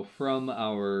Grabow from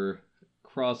our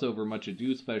crossover Much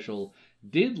Ado special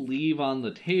did leave on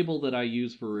the table that I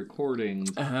use for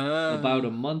recordings about a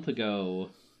month ago,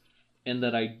 and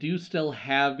that I do still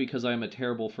have because I'm a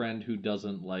terrible friend who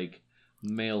doesn't like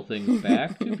mail things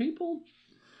back to people.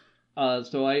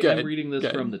 So I am reading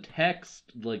this from the text,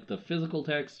 like the physical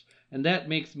text, and that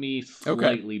makes me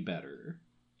slightly better.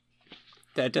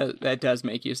 That does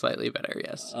make you slightly better,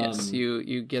 yes. Yes,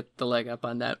 you get the leg up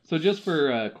on that. So just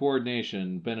for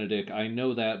coordination, Benedict, I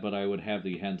know that, but I would have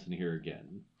the Henson here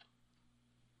again.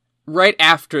 Right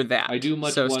after that. I Do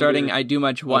Much so Wonder. Starting I Do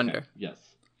Much Wonder. Okay. Yes.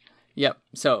 Yep.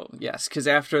 So, yes, because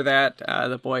after that,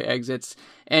 the boy exits.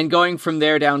 And going from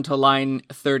there down to line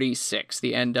 36,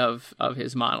 the end of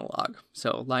his monologue.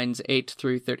 So, lines 8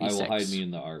 through 36. I will hide me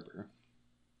in the arbor.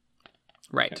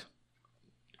 Right. Okay.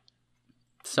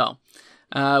 So,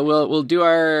 we'll do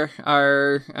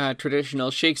our traditional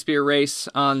Shakespeare race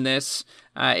on this.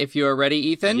 If you are ready,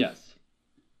 Ethan? Yes.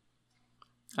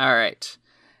 All right.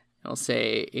 I'll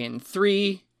say in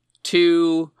 3,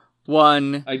 2,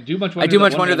 1. I do much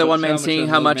wonder that one man seeing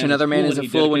how much another man is a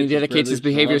fool when he dedicates his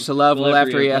behaviors to love, will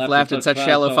after he hath laughed at such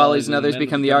shallow follies and others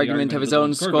become the argument of his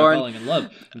own scorn.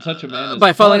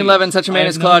 By falling in love in such a man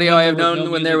as Claudio, I have known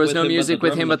when there was no music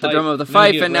with him but the drum of the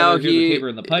fife, and now he...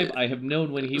 I have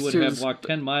known when he would have walked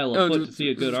 10 miles afoot to see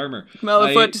a good armor.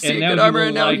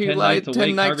 And now he lied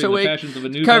 10 nights awake,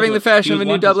 carving the fashion of a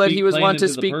new doublet. He was wont to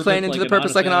speak plain and to the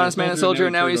purpose like an honest man and soldier,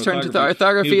 and now he's turned to the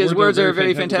orthography. His words are a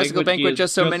very fantastical banquet,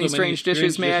 just so many strange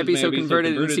dishes. May I be so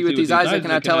converted and see with these eyes I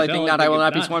cannot tell. I think not. I will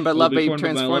not be sworn, but love may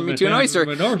transform me to an oyster.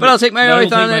 But I'll take my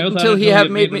oath on it until he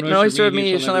have made me an oyster of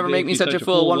me. He shall never make me such a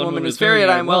fool. One woman is fair, yet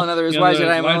I am well. Another is wise, yet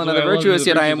I am well. Another virtuous,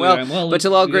 yet I am well. But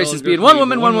till all graces be in one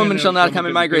woman shall not come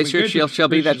in my grace. She shall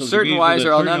be that certain wise,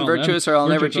 or I'll none virtuous, or I'll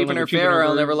never cheapen her fair, or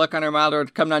I'll never look on her mild, or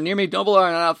come not near me. Noble,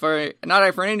 or not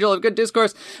I for an angel of good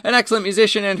discourse, an excellent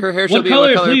musician, and her hair shall be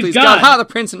what color, please God. Ha, the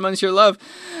prince and Monsieur Love.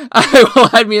 I will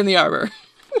hide me in the arbor.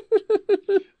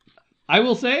 I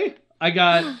will say, I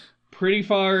got pretty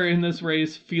far in this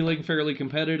race feeling fairly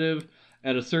competitive.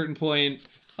 At a certain point,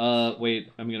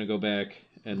 wait, I'm going to go back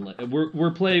and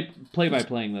we're play by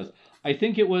playing this. I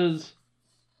think it was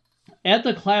at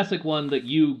the classic one that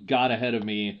you got ahead of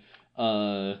me.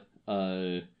 One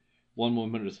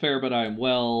woman is fair, but I am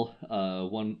well.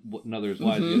 Another is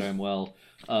wise, yet I am well.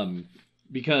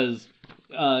 Because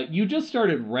you just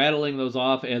started rattling those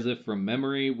off as if from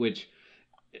memory, which...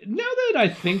 Now that I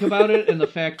think about it, and the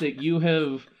fact that you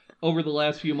have, over the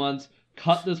last few months,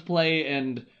 cut this play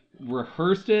and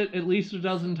rehearsed it at least a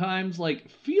dozen times,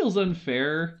 like, feels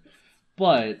unfair,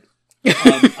 but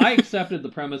I accepted the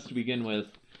premise to begin with.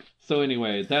 So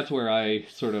anyway, that's where I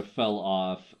sort of fell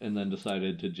off, and then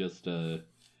decided to just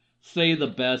say the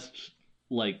best,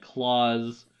 like,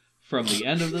 clause from the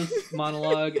end of this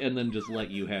monologue and then just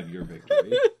let you have your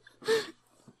victory.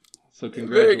 So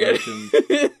congratulations.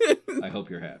 I hope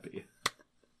you're happy.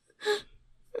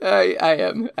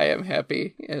 I am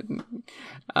happy, and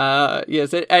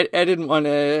yes, I didn't want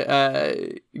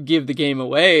to give the game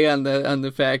away on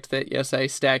the fact that yes, I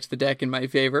stacked the deck in my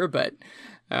favor, but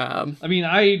I mean,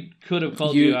 I could have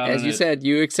called you out as on you it. said,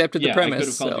 you accepted the premise. I could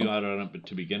have called you out on it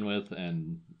to begin with,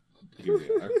 and here we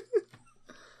are.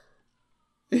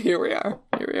 Here we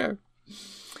are.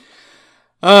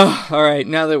 Oh, all right.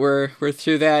 Now that we're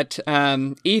through that,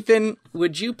 Ethan,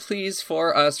 would you please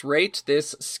for us rate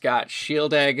this Scotch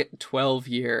Shieldaig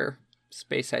 12-year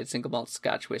Speyside single malt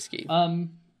Scotch whiskey? Out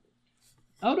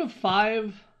of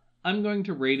 5, I'm going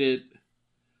to rate it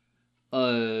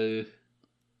a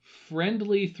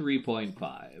friendly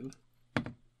 3.5.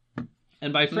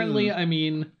 And by friendly, I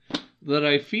mean that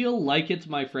I feel like it's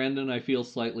my friend and I feel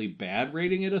slightly bad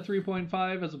rating it a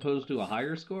 3.5 as opposed to a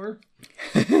higher score.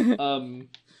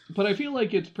 But I feel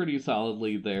like it's pretty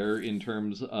solidly there in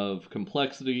terms of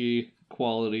complexity,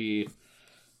 quality,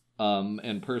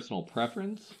 and personal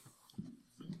preference.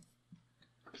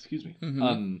 Excuse me.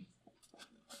 Mm-hmm.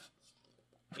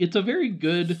 It's a very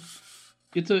good...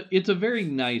 It's a very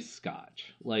nice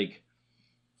Scotch. Like,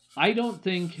 I don't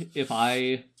think if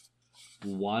I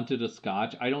wanted a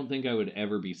Scotch, I don't think I would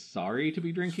ever be sorry to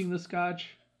be drinking the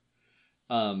Scotch.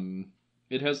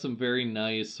 It has some very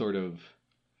nice sort of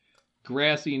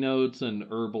grassy notes and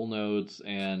herbal notes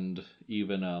and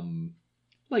even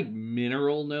like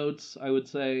mineral notes, I would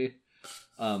say.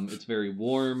 It's very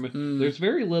warm. There's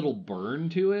very little burn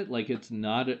to it. Like, it's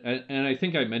not, and I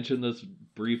think I mentioned this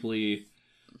briefly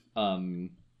in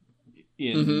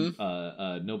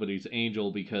Nobody's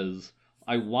Angel, because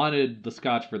I wanted the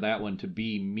Scotch for that one to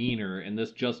be meaner, and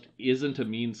this just isn't a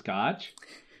mean Scotch.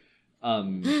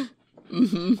 And,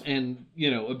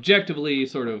 you know, objectively,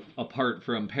 sort of apart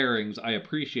from pairings, I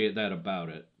appreciate that about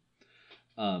it.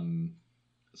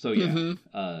 So yeah,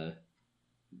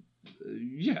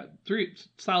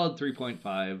 solid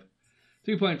 3.5.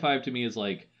 3.5 to me is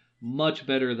like much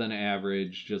better than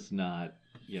average, just not,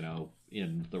 you know,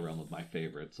 in the realm of my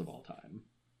favorites of all time.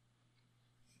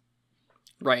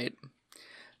 Right.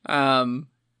 I'm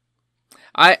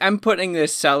putting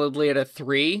this solidly at a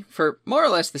 3 for more or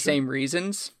less the same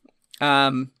reasons.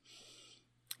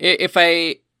 If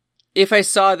I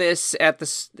saw this at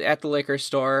the liquor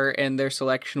store and their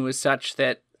selection was such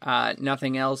that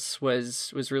nothing else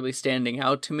was really standing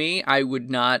out to me, I would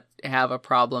not have a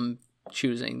problem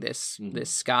choosing this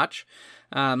Scotch.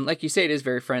 Like you say, it is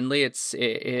very friendly. It's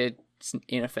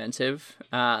inoffensive.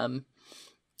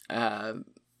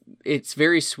 It's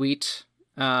very sweet.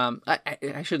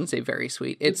 I shouldn't say very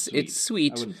sweet. It's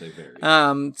sweet. I wouldn't say very.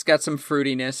 It's got some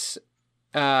fruitiness.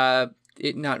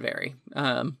 Not very.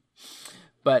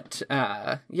 But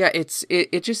yeah,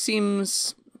 it just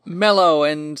seems mellow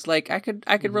and like I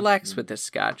could relax with this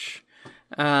Scotch.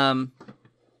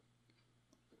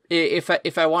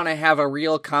 If I want to have a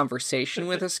real conversation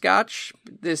with a Scotch,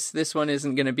 this one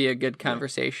isn't going to be a good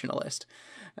conversationalist.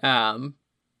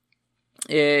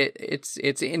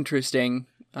 It's interesting.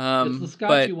 It's the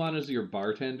Scotch you want as your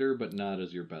bartender, but not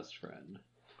as your best friend.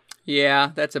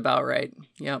 Yeah, that's about right.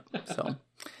 Yep. So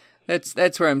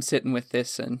that's where I'm sitting with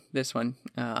this and this one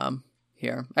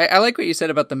here. I like what you said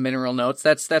about the mineral notes.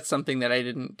 That's something that I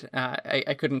didn't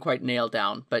I couldn't quite nail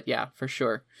down. But yeah, for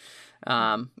sure.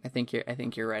 I think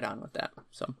you're right on with that.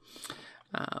 So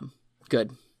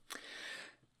good.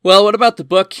 Well, what about the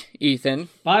book, Ethan?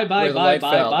 Bye.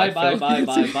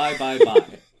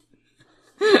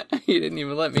 You didn't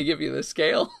even let me give you the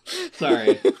scale.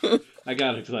 Sorry. I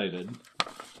got excited.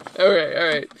 All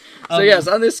right. So yes,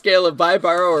 on this scale of buy,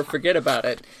 borrow, or forget about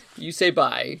it, you say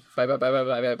buy.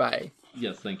 Bye.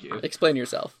 Yes, thank you. Explain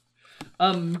yourself.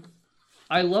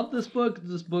 I love this book.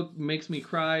 This book makes me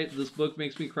cry.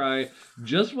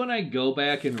 Just when I go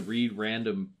back and read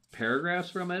random paragraphs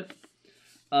from it.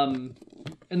 And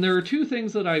there are two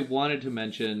things that I wanted to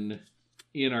mention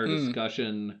in our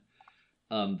discussion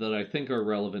that I think are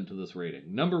relevant to this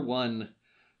rating. Number one,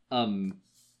 and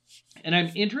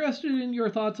I'm interested in your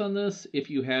thoughts on this, if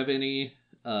you have any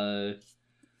to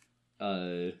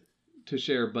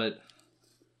share, but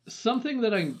something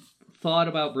that I thought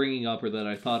about bringing up, or that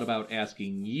I thought about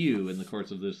asking you in the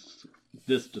course of this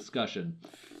discussion,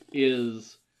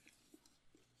 is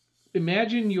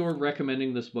imagine you're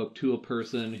recommending this book to a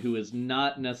person who is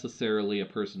not necessarily a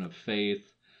person of faith,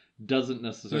 doesn't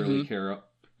necessarily care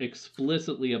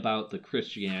explicitly about the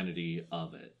Christianity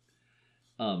of it.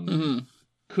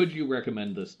 Could you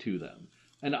recommend this to them?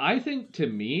 And I think, to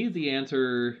me, the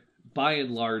answer, by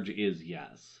and large, is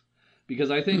yes. because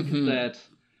I think that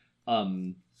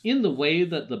in the way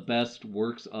that the best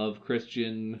works of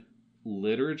Christian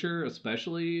literature,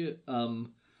 especially,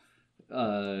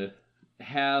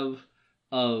 have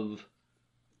of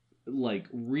like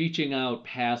reaching out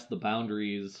past the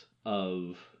boundaries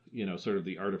of, you know, sort of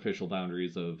the artificial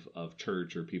boundaries of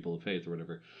church or people of faith or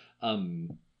whatever,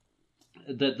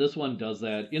 that this one does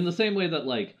that in the same way that,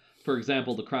 like, for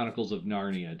example, the Chronicles of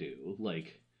Narnia do.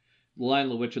 Like, The Lion,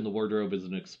 the Witch, and the Wardrobe is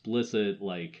an explicit,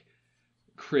 like,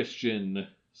 Christian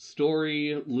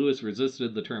story. Lewis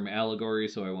resisted the term allegory,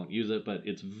 so I won't use it, but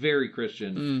it's very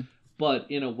Christian, but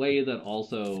in a way that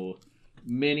also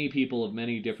many people of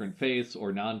many different faiths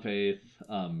or non-faith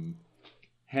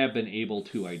have been able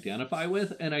to identify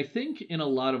with. And I think in a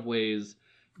lot of ways,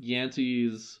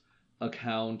 Yancey's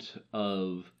account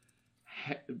of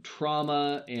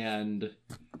trauma and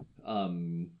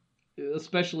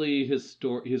especially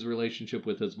his relationship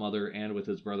with his mother and with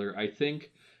his brother, I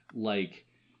think, like,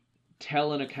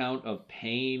 tell an account of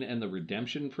pain and the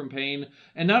redemption from pain.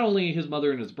 And not only his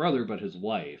mother and his brother, but his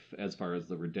wife, as far as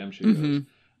the redemption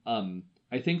goes.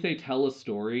 I think they tell a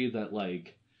story that,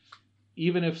 like,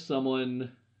 even if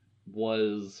someone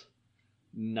was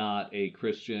not a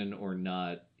Christian or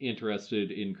not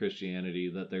interested in Christianity,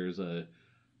 that there's a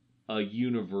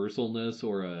universalness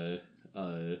or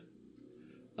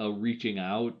a reaching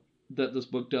out that this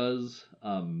book does,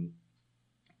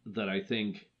 that I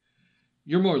think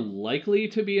you're more likely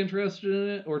to be interested in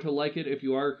it or to like it if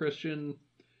you are a Christian,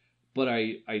 but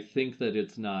I think that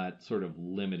it's not sort of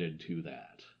limited to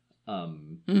that.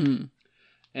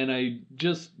 And I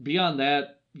just, beyond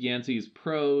that, Yancey's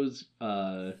prose,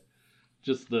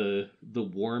 just the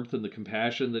warmth and the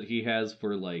compassion that he has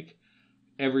for, like,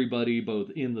 everybody, both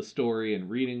in the story and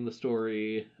reading the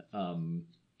story.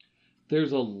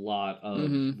 There's a lot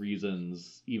of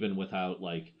reasons, even without,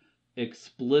 like,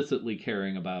 explicitly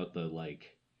caring about the,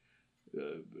 like,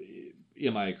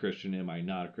 am I a Christian, am I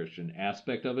not a Christian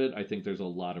aspect of it. I think there's a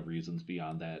lot of reasons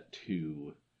beyond that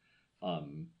to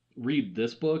read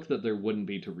this book that there wouldn't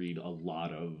be to read a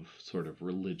lot of sort of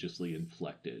religiously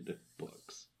inflected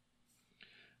books.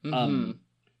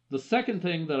 The second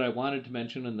thing that I wanted to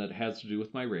mention, and that has to do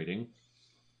with my rating,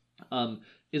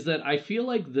 is that I feel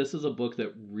like this is a book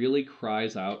that really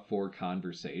cries out for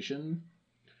conversation.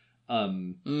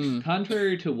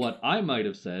 Contrary to what I might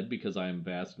have said, because I am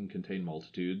vast and contain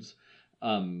multitudes,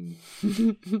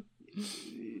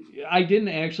 I didn't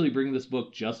actually bring this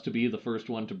book just to be the first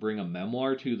one to bring a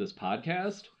memoir to this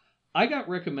podcast. I got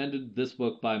recommended this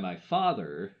book by my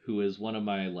father, who is one of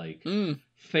my, like,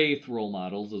 faith role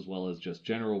models, as well as just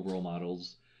general role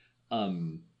models.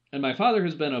 And my father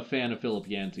has been a fan of Philip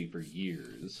Yancey for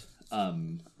years.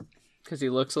 Because he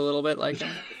looks a little bit like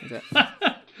him?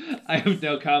 I have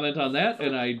no comment on that,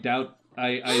 and I doubt,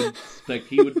 I suspect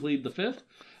he would plead the fifth.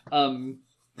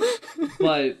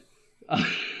 But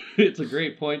it's a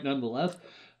great point nonetheless.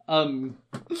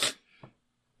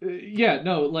 Yeah,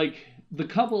 no, like, the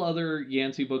couple other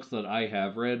Yancey books that I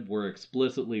have read were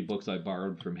explicitly books I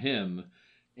borrowed from him,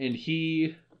 and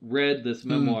he read this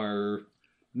memoir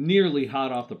nearly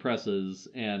hot off the presses,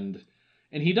 and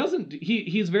he doesn't,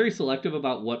 he's very selective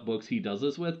about what books he does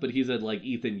this with, but he said, like,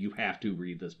 Ethan, you have to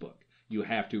read this book. You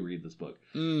have to read this book.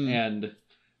 And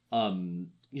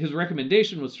his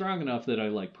recommendation was strong enough that I,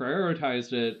 like,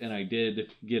 prioritized it, and I did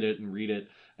get it and read it.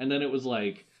 And then it was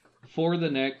like,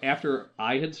 after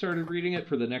I had started reading it,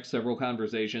 for the next several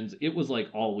conversations, it was like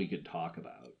all we could talk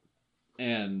about.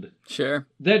 And sure,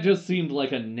 that just seemed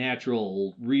like a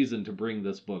natural reason to bring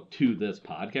this book to this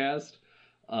podcast.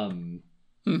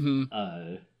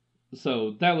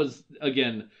 So that was,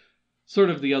 again,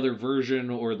 sort of the other version,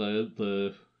 or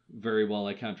the very well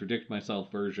I contradict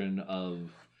myself version of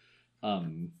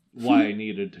why I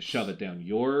needed to shove it down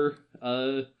your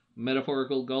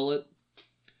metaphorical gullet.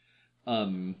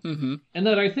 And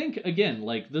that I think, again,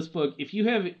 like, this book, if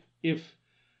you've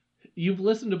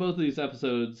listened to both of these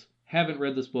episodes, haven't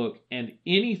read this book, and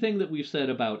anything that we've said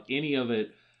about any of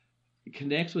it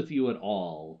connects with you at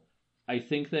all, I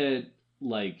think that,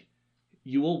 like,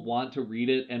 you will want to read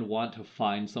it and want to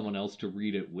find someone else to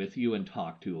read it with you and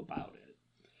talk to about it.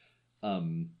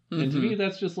 And to me,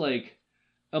 that's just, like,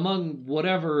 among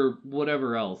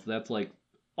whatever else, that's, like,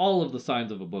 all of the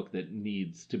signs of a book that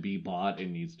needs to be bought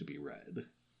and needs to be read.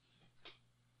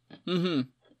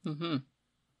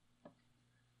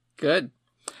 Good.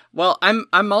 Well,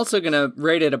 I'm also gonna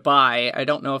rate it a buy. I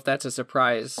don't know if that's a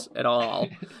surprise at all.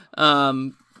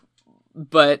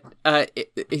 But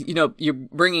you're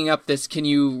bringing up this. Can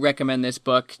you recommend this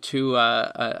book to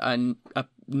a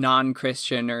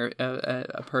non-Christian or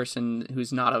a person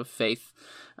who's not of faith?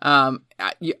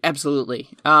 Absolutely.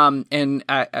 And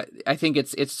I think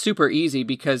it's super easy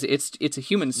because it's a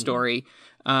human story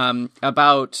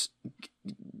about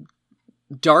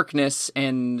darkness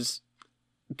and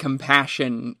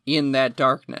compassion in that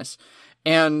darkness,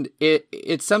 and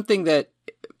it's something that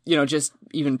just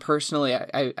even personally,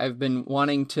 I've been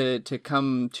wanting to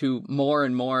come to more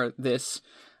and more this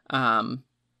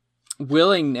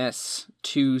willingness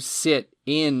to sit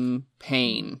in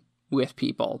pain with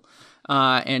people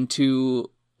and to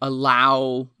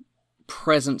allow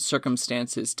present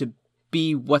circumstances to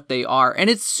be what they are. And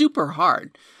it's super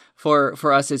hard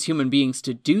for us as human beings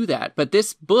to do that. But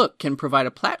this book can provide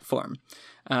a platform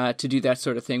to do that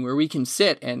sort of thing, where we can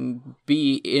sit and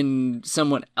be in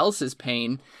someone else's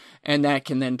pain, and that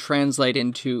can then translate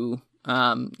into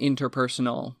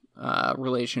interpersonal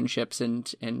relationships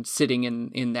and sitting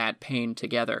in that pain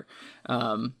together,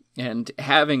 and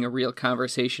having a real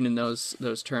conversation in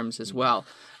those terms as well.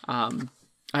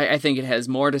 I think it has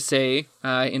more to say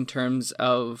in terms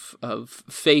of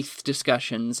faith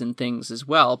discussions and things as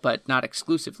well, but not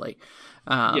exclusively.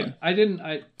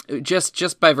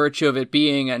 Just by virtue of it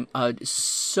being a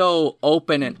so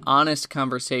open and honest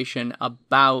conversation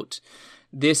about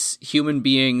this human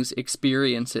being's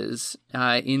experiences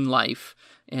in life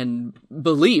and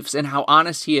beliefs, and how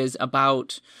honest he is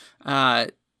about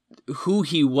who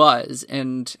he was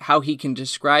and how he can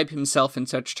describe himself in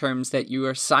such terms that you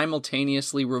are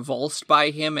simultaneously revulsed by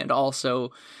him and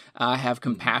also have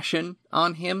compassion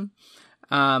on him.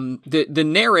 The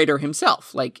narrator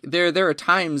himself, like there are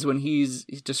times when he's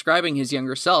describing his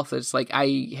younger self, it's like, I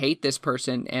hate this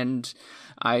person and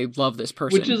I love this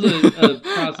person. Which is a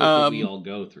process that we all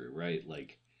go through, right?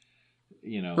 Like,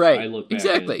 right. I look back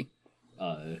exactly.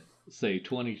 at, say,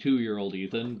 22-year-old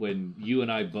Ethan, when you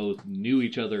and I both knew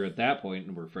each other at that point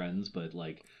and were friends, but,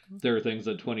 like, there are things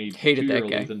that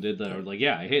 22-year-old Ethan did that I was like,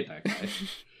 yeah, I hate that guy.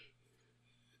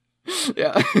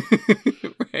 Yeah.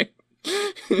 Right.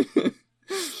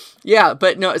 Yeah,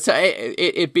 but no, so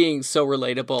it being so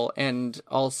relatable and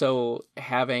also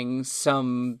having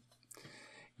some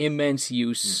immense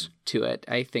use to it,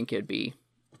 I think it'd be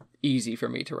easy for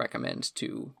me to recommend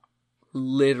to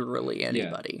literally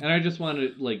anybody. Yeah. And I just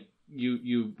wanted, like,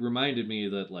 you reminded me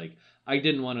that, like, I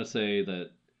didn't want to say that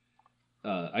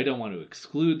I don't want to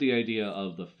exclude the idea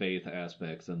of the faith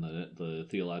aspects and the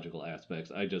theological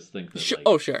aspects. I just think that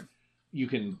sure, you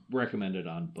can recommend it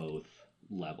on both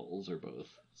levels or both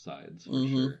sides for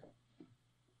sure.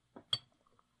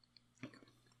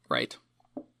 Right.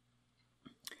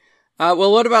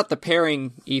 Well, what about the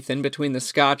pairing, Ethan, between the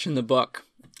Scotch and the book?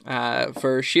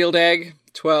 For Shieldaig,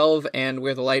 12, and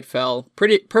Where the Light Fell,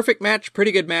 perfect match,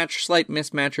 pretty good match, slight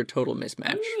mismatch, or total mismatch?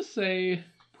 I'm going to say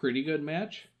pretty good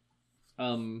match.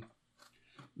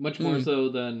 Much more so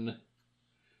than,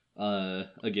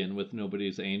 again, with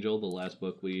Nobody's Angel, the last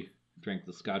book we drank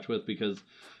the Scotch with, because,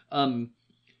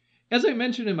 as I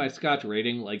mentioned in my Scotch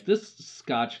rating, like, this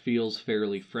Scotch feels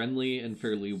fairly friendly and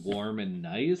fairly warm and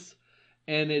nice,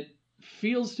 and it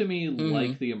feels to me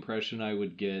like the impression I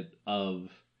would get of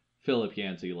Philip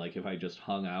Yancey, like, if I just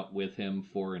hung out with him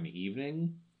for an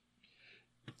evening.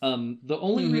 The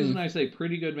only reason I say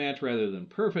pretty good match rather than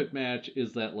perfect match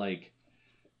is that, like,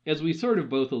 as we sort of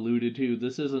both alluded to,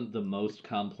 this isn't the most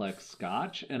complex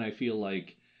Scotch, and I feel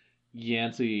like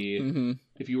Yancey,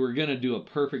 if you were going to do a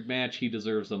perfect match, he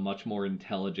deserves a much more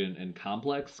intelligent and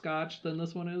complex Scotch than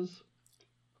this one is.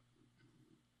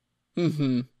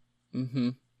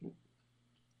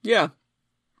 Yeah,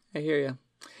 I hear you.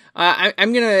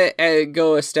 I'm going to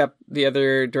go a step the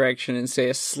other direction and say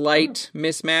a slight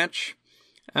mismatch.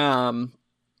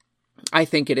 I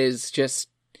think it is just...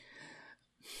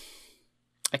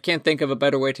 I can't think of a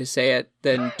better way to say it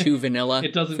than too vanilla.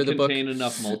 It doesn't for the contain book.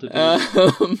 Enough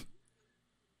multitudes.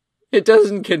 It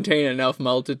doesn't contain enough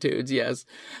multitudes, yes.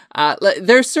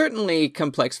 There's certainly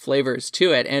complex flavors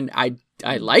to it, and I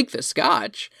like the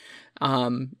Scotch,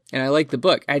 and I like the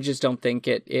book. I just don't think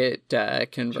it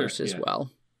converses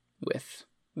well with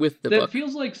the book. That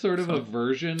feels like sort of a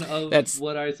version of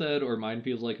what I said, or mine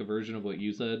feels like a version of what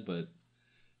you said, but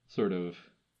sort of,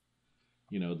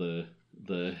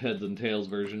 the heads and tails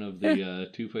version of the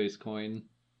two-faced coin.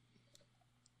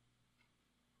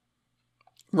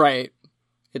 Right.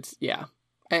 It's, yeah.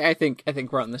 I think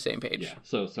we're on the same page. Yeah,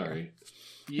 so sorry.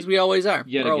 Because we always are.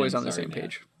 We're again, always on the sorry, same Matt.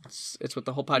 page. It's what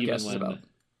the whole podcast is about.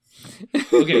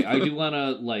 Okay, I do want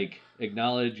to,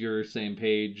 acknowledge your same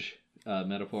page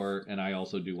metaphor, and I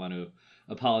also do want to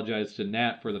apologize to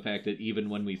Nat for the fact that even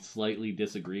when we slightly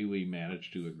disagree, we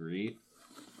manage to agree.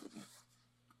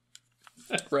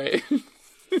 Right.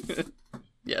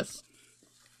 Yes.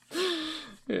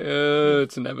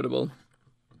 It's inevitable.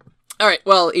 All right,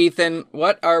 well, Ethan,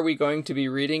 what are we going to be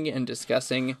reading and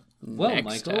discussing next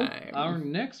Michael, time? Our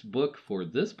next book for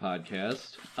this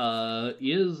podcast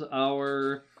is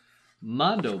our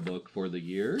Mondo book for the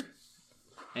year.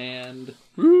 And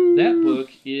that book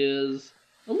is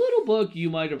a little book you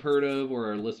might have heard of, or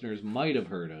our listeners might have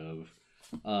heard of,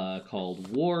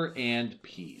 called War and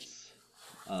Peace,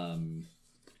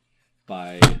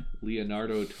 by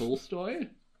Leonardo Tolstoy.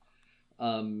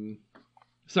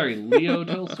 Leo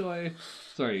Tolstoy.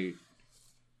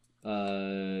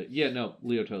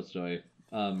 Leo Tolstoy.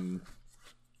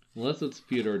 Unless it's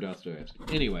Fyodor Dostoevsky.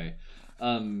 Anyway,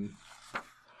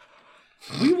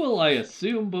 we will, I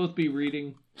assume, both be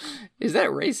reading. Is that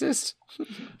racist?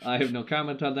 I have no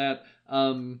comment on that.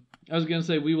 I was going to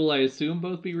say we will, I assume,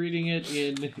 both be reading it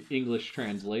in English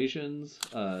translations.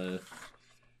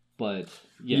 But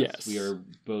yes, we are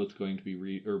both going to be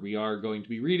we are going to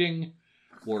be reading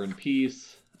War and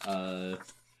Peace.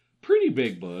 Pretty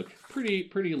big book,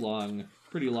 pretty long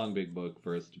big book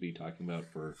for us to be talking about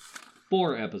for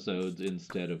 4 episodes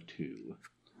instead of 2.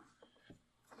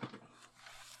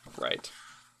 Right.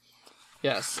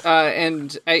 Yes,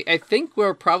 and I think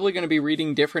we're probably going to be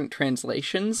reading different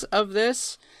translations of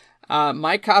this.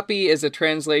 My copy is a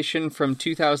translation from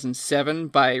 2007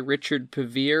 by Richard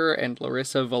Pevere and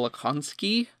Larissa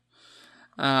Volokhonsky.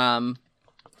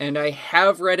 And I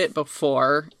have read it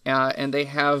before, and they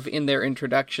have in their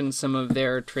introduction some of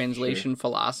their translation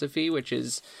philosophy, which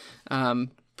is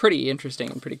pretty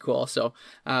interesting and pretty cool. So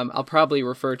I'll probably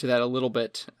refer to that a little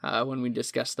bit when we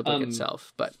discuss the book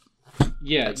itself. But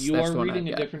yeah, you are reading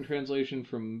a different translation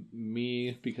from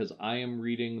me because I am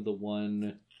reading the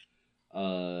one...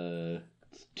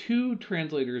 2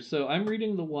 translators. So I'm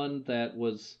reading the one that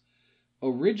was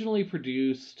originally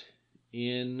produced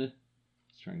in...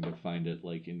 trying to find it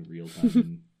like in real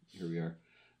time. Here we are.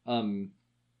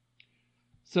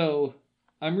 So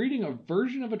I'm reading a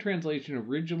version of a translation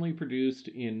originally produced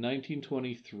in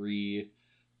 1923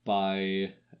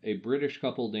 by a British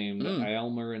couple named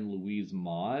Aylmer and Louise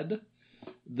Maud,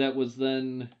 that was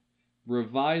then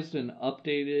revised and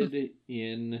updated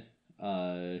in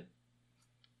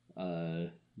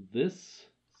this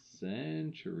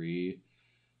century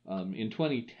in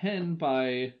 2010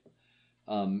 by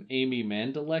Amy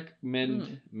Mandler.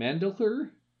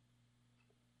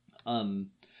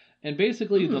 And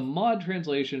basically the Maud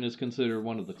translation is considered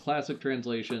one of the classic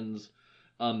translations.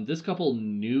 This couple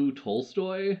knew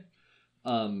Tolstoy,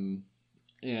 and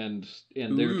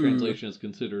their translation is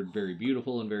considered very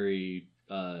beautiful and very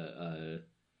has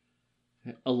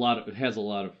a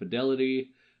lot of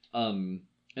fidelity.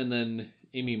 And then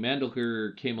Amy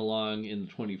Mandler came along in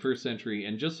the 21st century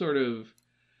and just sort of,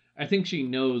 I think she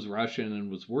knows Russian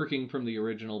and was working from the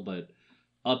original, but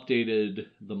updated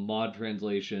the Maud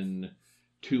translation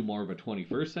to more of a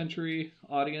 21st century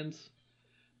audience.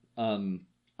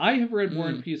 I have read War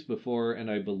and Peace before, and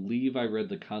I believe I read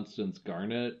the Constance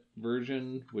Garnett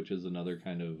version, which is another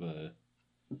kind of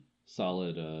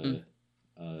solid...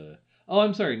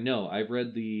 I'm sorry, no, I've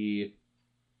read the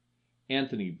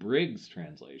Anthony Briggs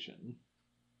translation,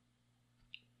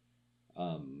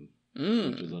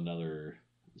 which is another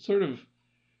sort of,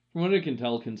 from what I can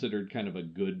tell, considered kind of a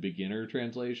good beginner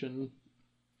translation.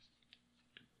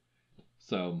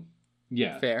 So,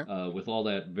 yeah, fair. With all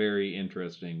that very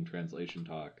interesting translation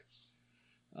talk,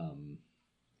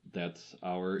 that's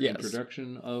our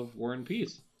introduction of War and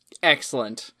Peace.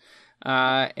 Excellent.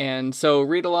 And so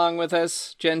read along with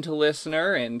us, gentle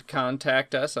listener, and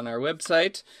contact us on our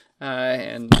website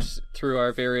and through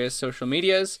our various social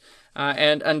medias.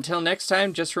 And until next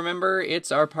time, just remember,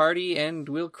 it's our party, and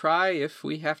we'll cry if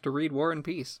we have to read War and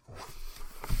Peace.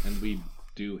 And we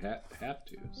do have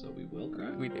to, so we will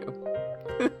cry. We do.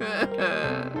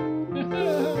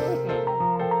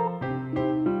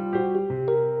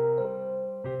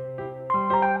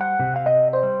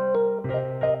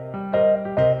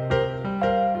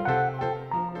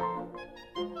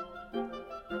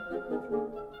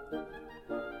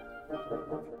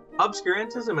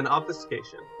 Obscurantism and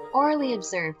obfuscation. Orally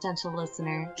observed, gentle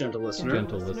listener. Gentle listener.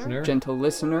 Gentle listener. Gentle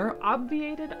listener.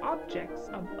 Obviated objects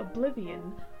of oblivion.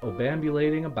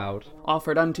 Obambulating about.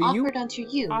 Offered unto you. Offered unto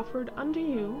you. Offered unto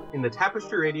you. In the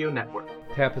Tapestry Radio Network.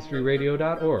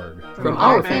 TapestryRadio.org. From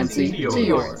our fancy to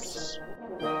yours.